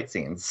fight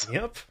scenes.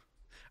 Yep,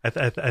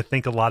 I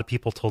think a lot of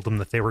people told him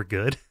that they were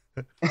good,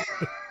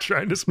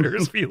 trying to spare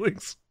his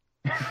feelings.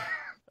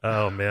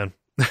 Oh man.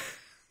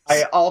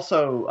 I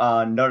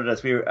also noted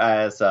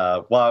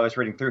while I was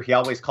reading through, he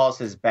always calls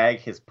his bag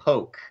his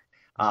poke.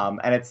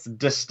 And it's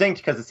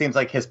distinct because it seems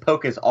like his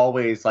poke is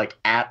always like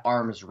at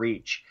arm's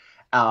reach.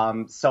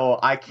 So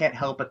I can't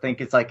help but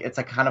think it's a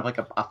kind of like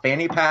a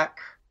fanny pack.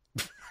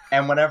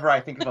 And whenever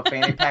I think of a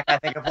fanny pack, I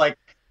think of like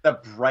the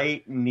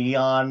bright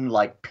neon,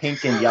 like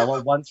pink and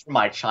yellow ones from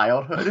my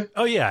childhood.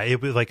 Oh yeah,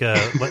 it was like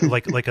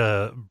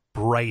a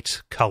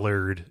bright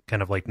colored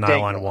kind of like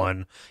nylon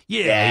one.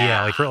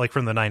 Yeah, like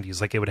from the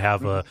 90s. Like it would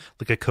have a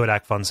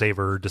Kodak Fun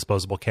Saver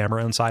disposable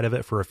camera inside of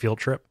it for a field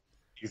trip.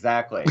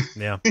 Exactly.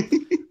 Yeah.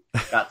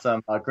 Got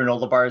some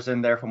granola bars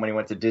in there from when he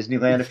went to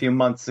Disneyland a few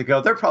months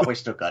ago. They're probably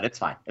still good. It's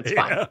fine. It's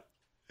fine.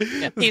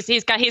 Yeah,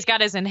 he's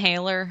got his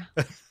inhaler.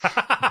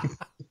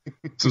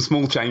 Some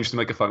small change to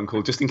make a phone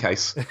call, just in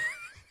case.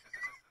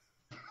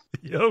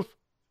 Yep.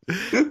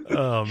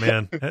 Oh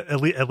man, at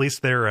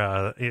least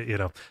they're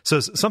So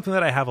something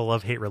that I have a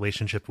love-hate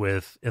relationship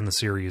with in the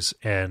series,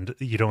 and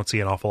you don't see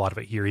an awful lot of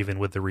it here, even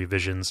with the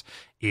revisions,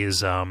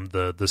 is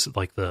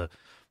the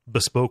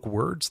bespoke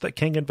words that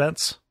King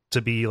invents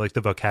to be like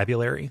the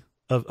vocabulary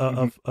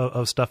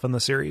of stuff in the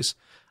series.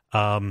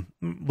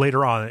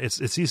 Later on, it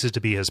ceases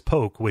to be his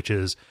poke, which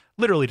is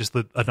literally just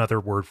another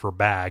word for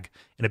bag,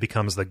 and it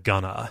becomes the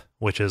gunna,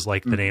 which is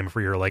like the name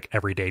for your like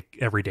everyday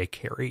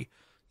carry.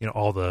 You know,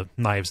 all the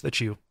knives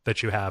that you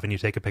have and you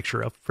take a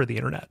picture of for the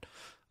internet.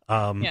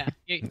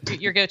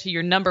 You go to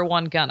your number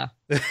one gunna.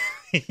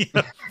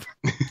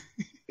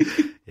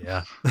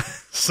 Yeah.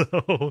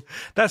 So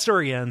that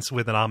story ends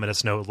with an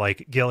ominous note,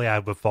 like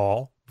Gilead would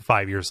fall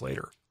 5 years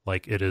later.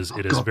 Like it is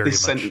very much.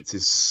 This sentence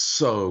is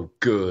so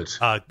good.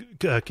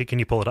 Can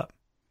you pull it up?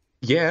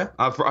 Yeah,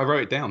 I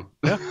wrote it down.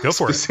 Yeah, go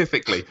for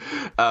specifically.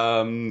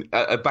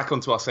 Back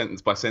onto our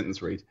sentence by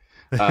sentence read.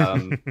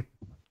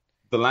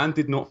 The land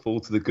did not fall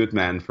to the good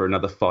man for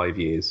another 5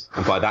 years,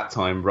 and by that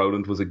time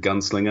Roland was a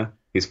gunslinger,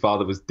 his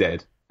father was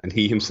dead, and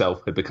he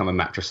himself had become a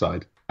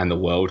matricide, and the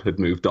world had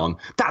moved on.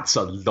 That's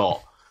a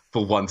lot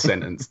for one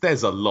sentence.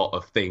 There's a lot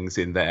of things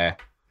in there.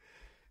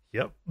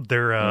 Yep,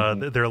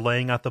 they're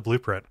laying out the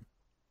blueprint.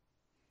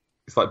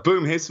 It's like,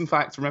 boom, here's some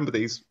facts, remember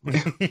these.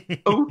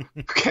 Oh,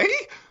 okay.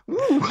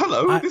 Ooh,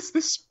 hello,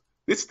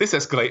 this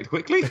escalated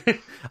quickly.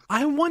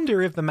 I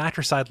wonder if the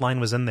matricide line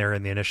was in there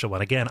in the initial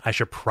one. Again, I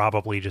should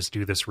probably just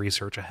do this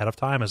research ahead of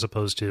time as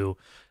opposed to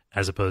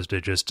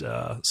just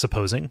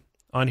supposing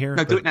on here.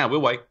 No, do it now.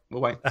 We'll wait.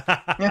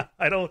 Yeah.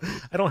 I don't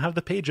have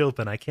the page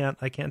open. I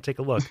can't take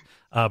a look.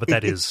 But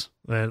that is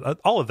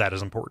all of that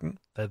is important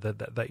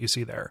that you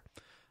see there.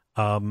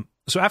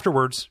 So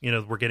afterwards,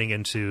 we're getting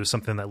into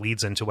something that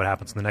leads into what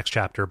happens in the next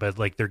chapter, but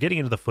like they're getting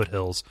into the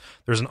foothills.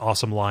 There's an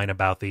awesome line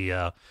about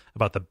the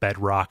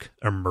bedrock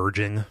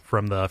emerging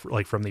from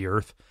the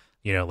earth,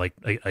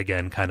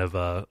 again, kind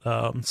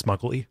of,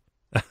 smugly.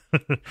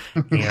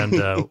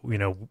 And,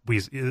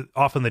 we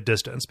off in the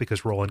distance,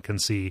 because Roland can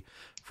see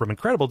from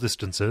incredible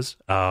distances,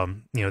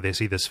 they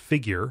see this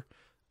figure,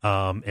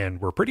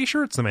 and we're pretty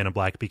sure it's the Man in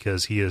Black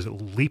because he is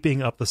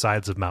leaping up the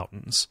sides of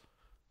mountains.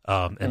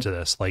 Into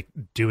this, like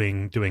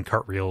doing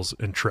cartwheels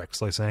and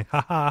tricks, like saying,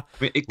 "Ha ha!"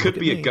 I mean, it could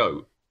be a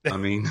goat. I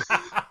mean,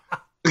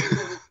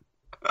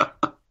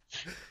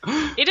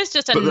 it is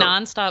just a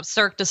nonstop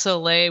Cirque du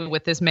Soleil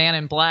with this Man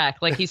in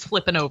Black. Like he's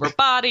flipping over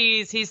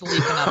bodies, he's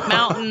leaping up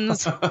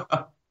mountains.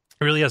 It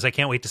really is. I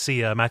can't wait to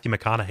see Matthew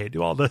McConaughey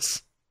do all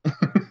this.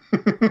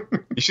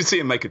 You should see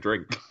him make a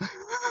drink.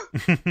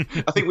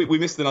 I think we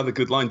missed another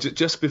good line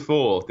just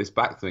before this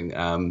back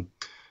thing.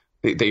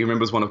 That he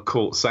remembers one of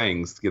Court's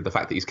sayings, the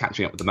fact that he's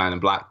catching up with the Man in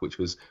Black, which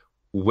was,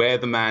 "We're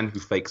the man who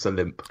fakes a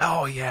limp."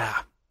 Oh, yeah.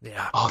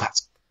 Oh,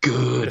 that's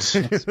good.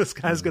 This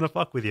guy's going to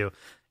fuck with you.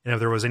 And if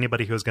there was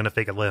anybody who was going to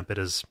fake a limp, it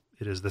is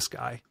this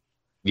guy.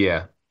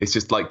 Yeah, it's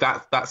just like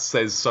that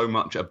says so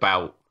much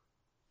about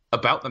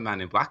the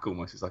Man in Black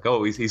almost. It's like,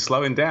 oh, he's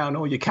slowing down.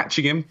 Oh, you're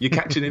catching him.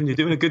 You're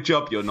doing a good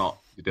job. You're not.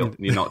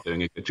 You're not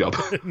doing a good job.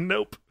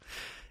 Nope.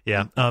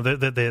 Yeah,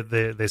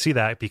 they see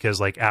that because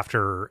like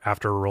after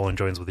Roland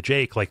joins with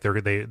Jake, like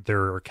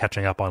they're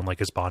catching up on like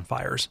his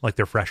bonfires, like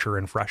they're fresher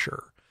and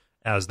fresher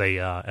as they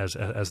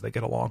as they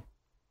get along.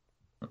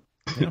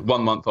 Yeah.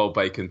 1 month old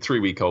bacon, 3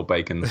 week old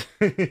bacon,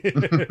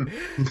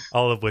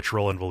 all of which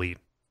Roland will eat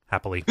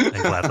happily and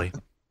gladly.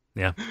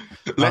 Yeah,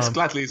 less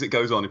gladly as it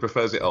goes on. He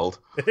prefers it old.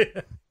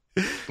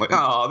 Like,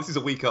 this is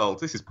a week old.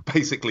 This is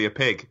basically a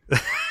pig.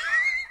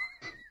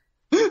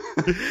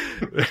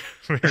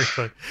 Very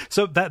fun.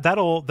 So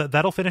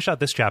that'll finish out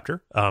this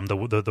chapter.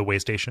 The way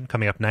station.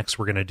 Coming up next,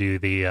 we're going to do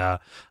the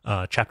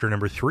chapter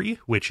number 3,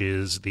 which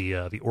is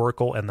the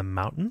Oracle and the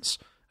mountains.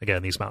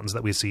 Again, these mountains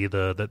that we see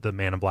the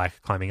Man in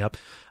Black climbing up.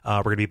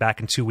 We're going to be back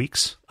in 2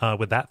 weeks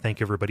with that. Thank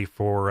you everybody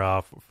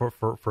for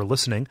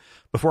listening.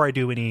 Before I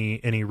do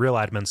any real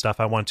admin stuff,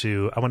 I want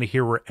to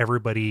hear where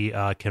everybody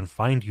can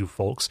find you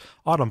folks.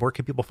 Autumn, where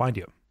can people find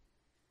you?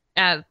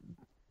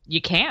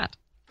 You can't.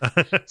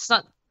 It's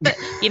not. But,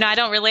 I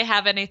don't really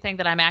have anything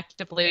that I'm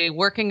actively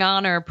working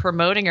on or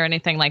promoting or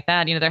anything like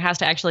that. There has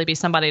to actually be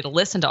somebody to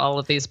listen to all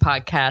of these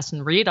podcasts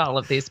and read all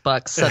of these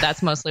books. So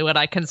that's mostly what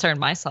I concern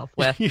myself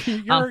with.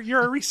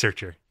 You're a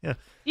researcher. Yeah.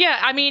 Yeah.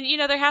 I mean,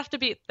 there have to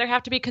be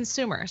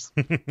consumers,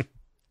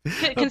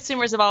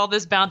 consumers of all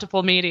this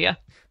bountiful media.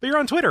 But you're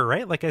on Twitter,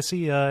 right? Like I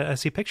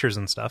see pictures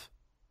and stuff.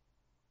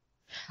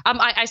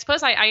 I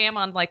suppose I am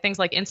on like things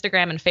like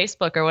Instagram and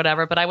Facebook or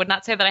whatever, but I would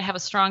not say that I have a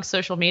strong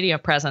social media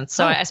presence.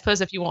 So I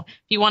suppose if you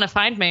want to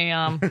find me,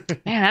 man,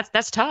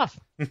 that's tough.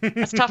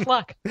 That's tough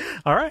luck.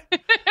 All right.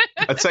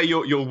 I'd say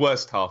your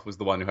worst half was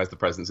the one who has the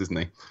presence, isn't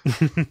he?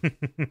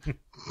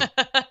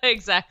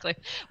 Exactly.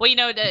 Well,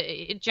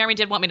 Jeremy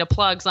did want me to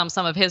plug some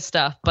of his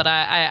stuff, but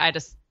I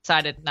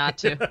decided not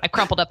to. I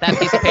crumpled up that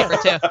piece of paper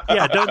too.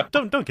 Yeah,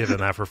 don't give him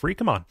that for free.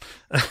 Come on.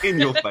 In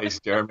your face,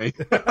 Jeremy.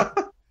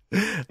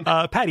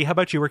 Paddy, how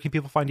about you? Where can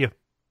people find you?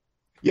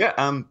 Yeah,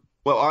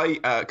 well,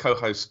 I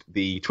co-host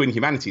the Twin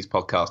Humanities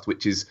podcast,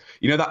 which is,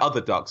 that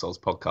other Dark Souls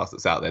podcast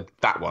that's out there,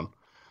 that one.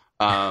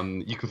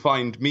 You can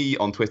find me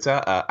on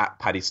Twitter at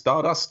Paddy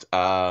Stardust.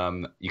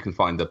 You can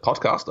find the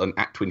podcast on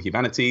at Twin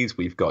Humanities.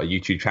 We've got a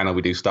YouTube channel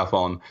we do stuff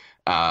on.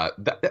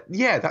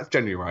 That's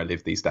generally where I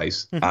live these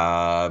days.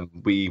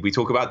 We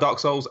talk about Dark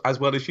Souls as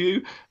well as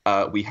you.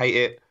 We hate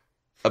it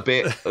a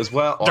bit as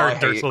well.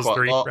 Dark Souls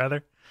 3,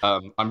 rather.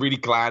 I'm really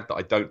glad that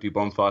I don't do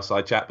Bonfire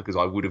Side Chat because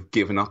I would have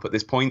given up at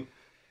this point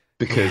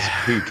because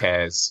who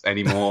cares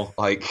anymore?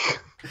 Like,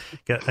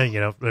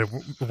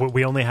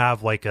 we only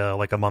have like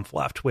a month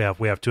left. We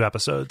have 2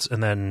 episodes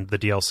and then the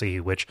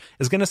DLC, which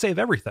is going to save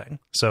everything.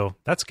 So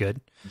that's good.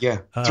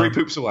 Yeah. 3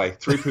 poops away.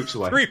 3 poops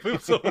away. 3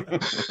 poops away.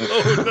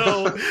 Oh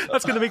no.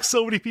 That's going to make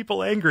so many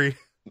people angry.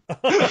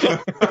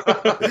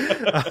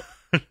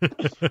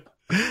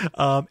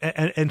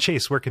 And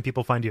Chase, where can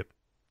people find you?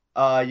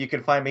 You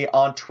can find me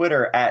on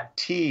Twitter at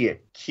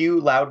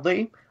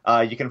TQLoudly.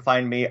 You can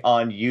find me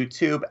on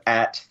YouTube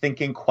at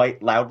Thinking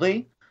Quite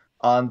Loudly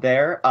on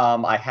there.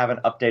 I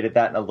haven't updated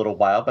that in a little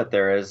while, but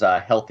there is a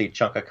healthy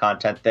chunk of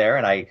content there,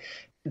 and I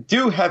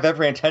do have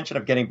every intention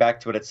of getting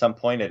back to it at some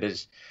point. It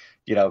is,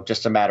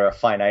 just a matter of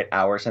finite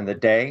hours in the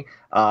day.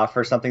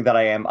 For something that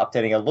I am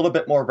updating a little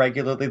bit more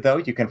regularly, though,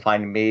 you can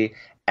find me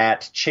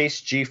at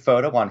Chase G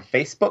Photo on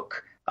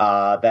Facebook.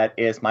 That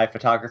is my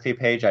photography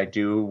page. I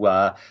do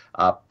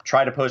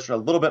try to post a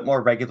little bit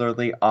more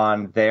regularly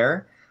on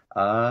there.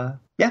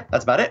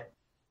 That's about it.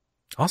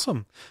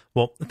 Awesome.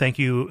 Well, thank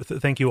you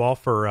all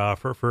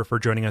for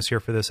joining us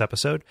here for this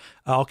episode.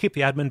 I'll keep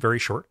the admin very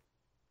short.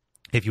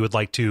 If you would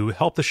like to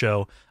help the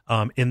show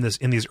in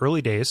these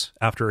early days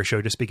after a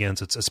show just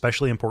begins, it's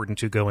especially important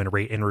to go and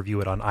rate and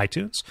review it on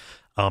iTunes.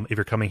 If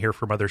you're coming here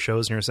from other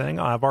shows and you're saying,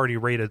 I've already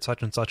rated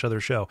such and such other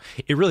show,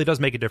 it really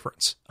does make a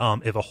difference.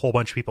 If a whole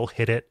bunch of people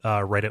hit it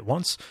right at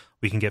once,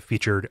 we can get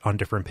featured on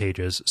different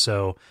pages.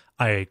 So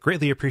I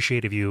greatly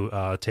appreciate if you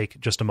take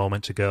just a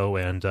moment to go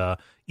and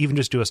even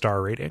just do a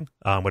star rating,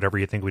 whatever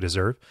you think we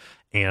deserve.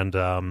 And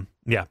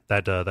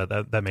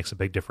that makes a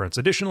big difference.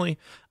 Additionally,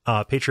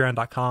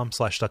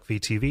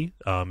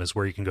 patreon.com/DuckFeed.tv is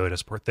where you can go to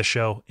support this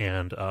show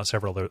and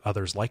several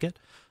others like it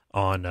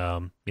on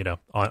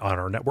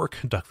our network,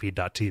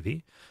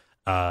 Duckfeed.tv,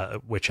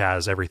 which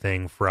has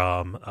everything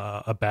from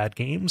a bad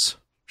games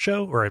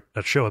show or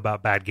a show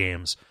about bad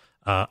games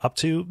up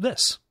to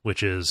this,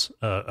 which is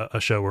a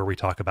show where we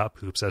talk about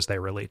poops as they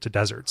relate to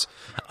deserts.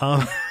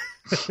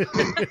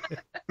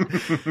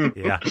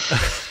 Yeah.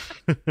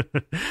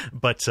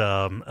 But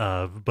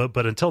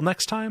until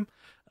next time,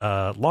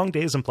 long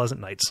days and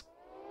pleasant nights.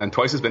 And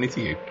twice as many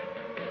to you.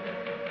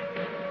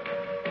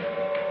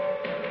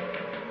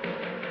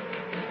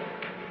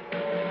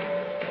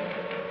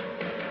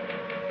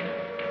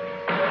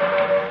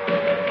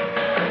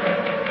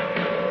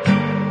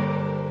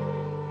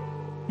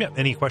 Yeah.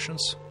 Any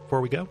questions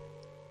before we go?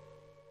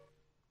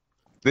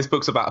 This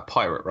book's about a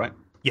pirate, right?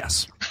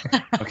 Yes.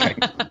 Okay.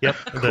 Yep.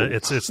 Cool.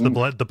 It's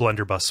the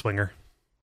blunderbuss swinger.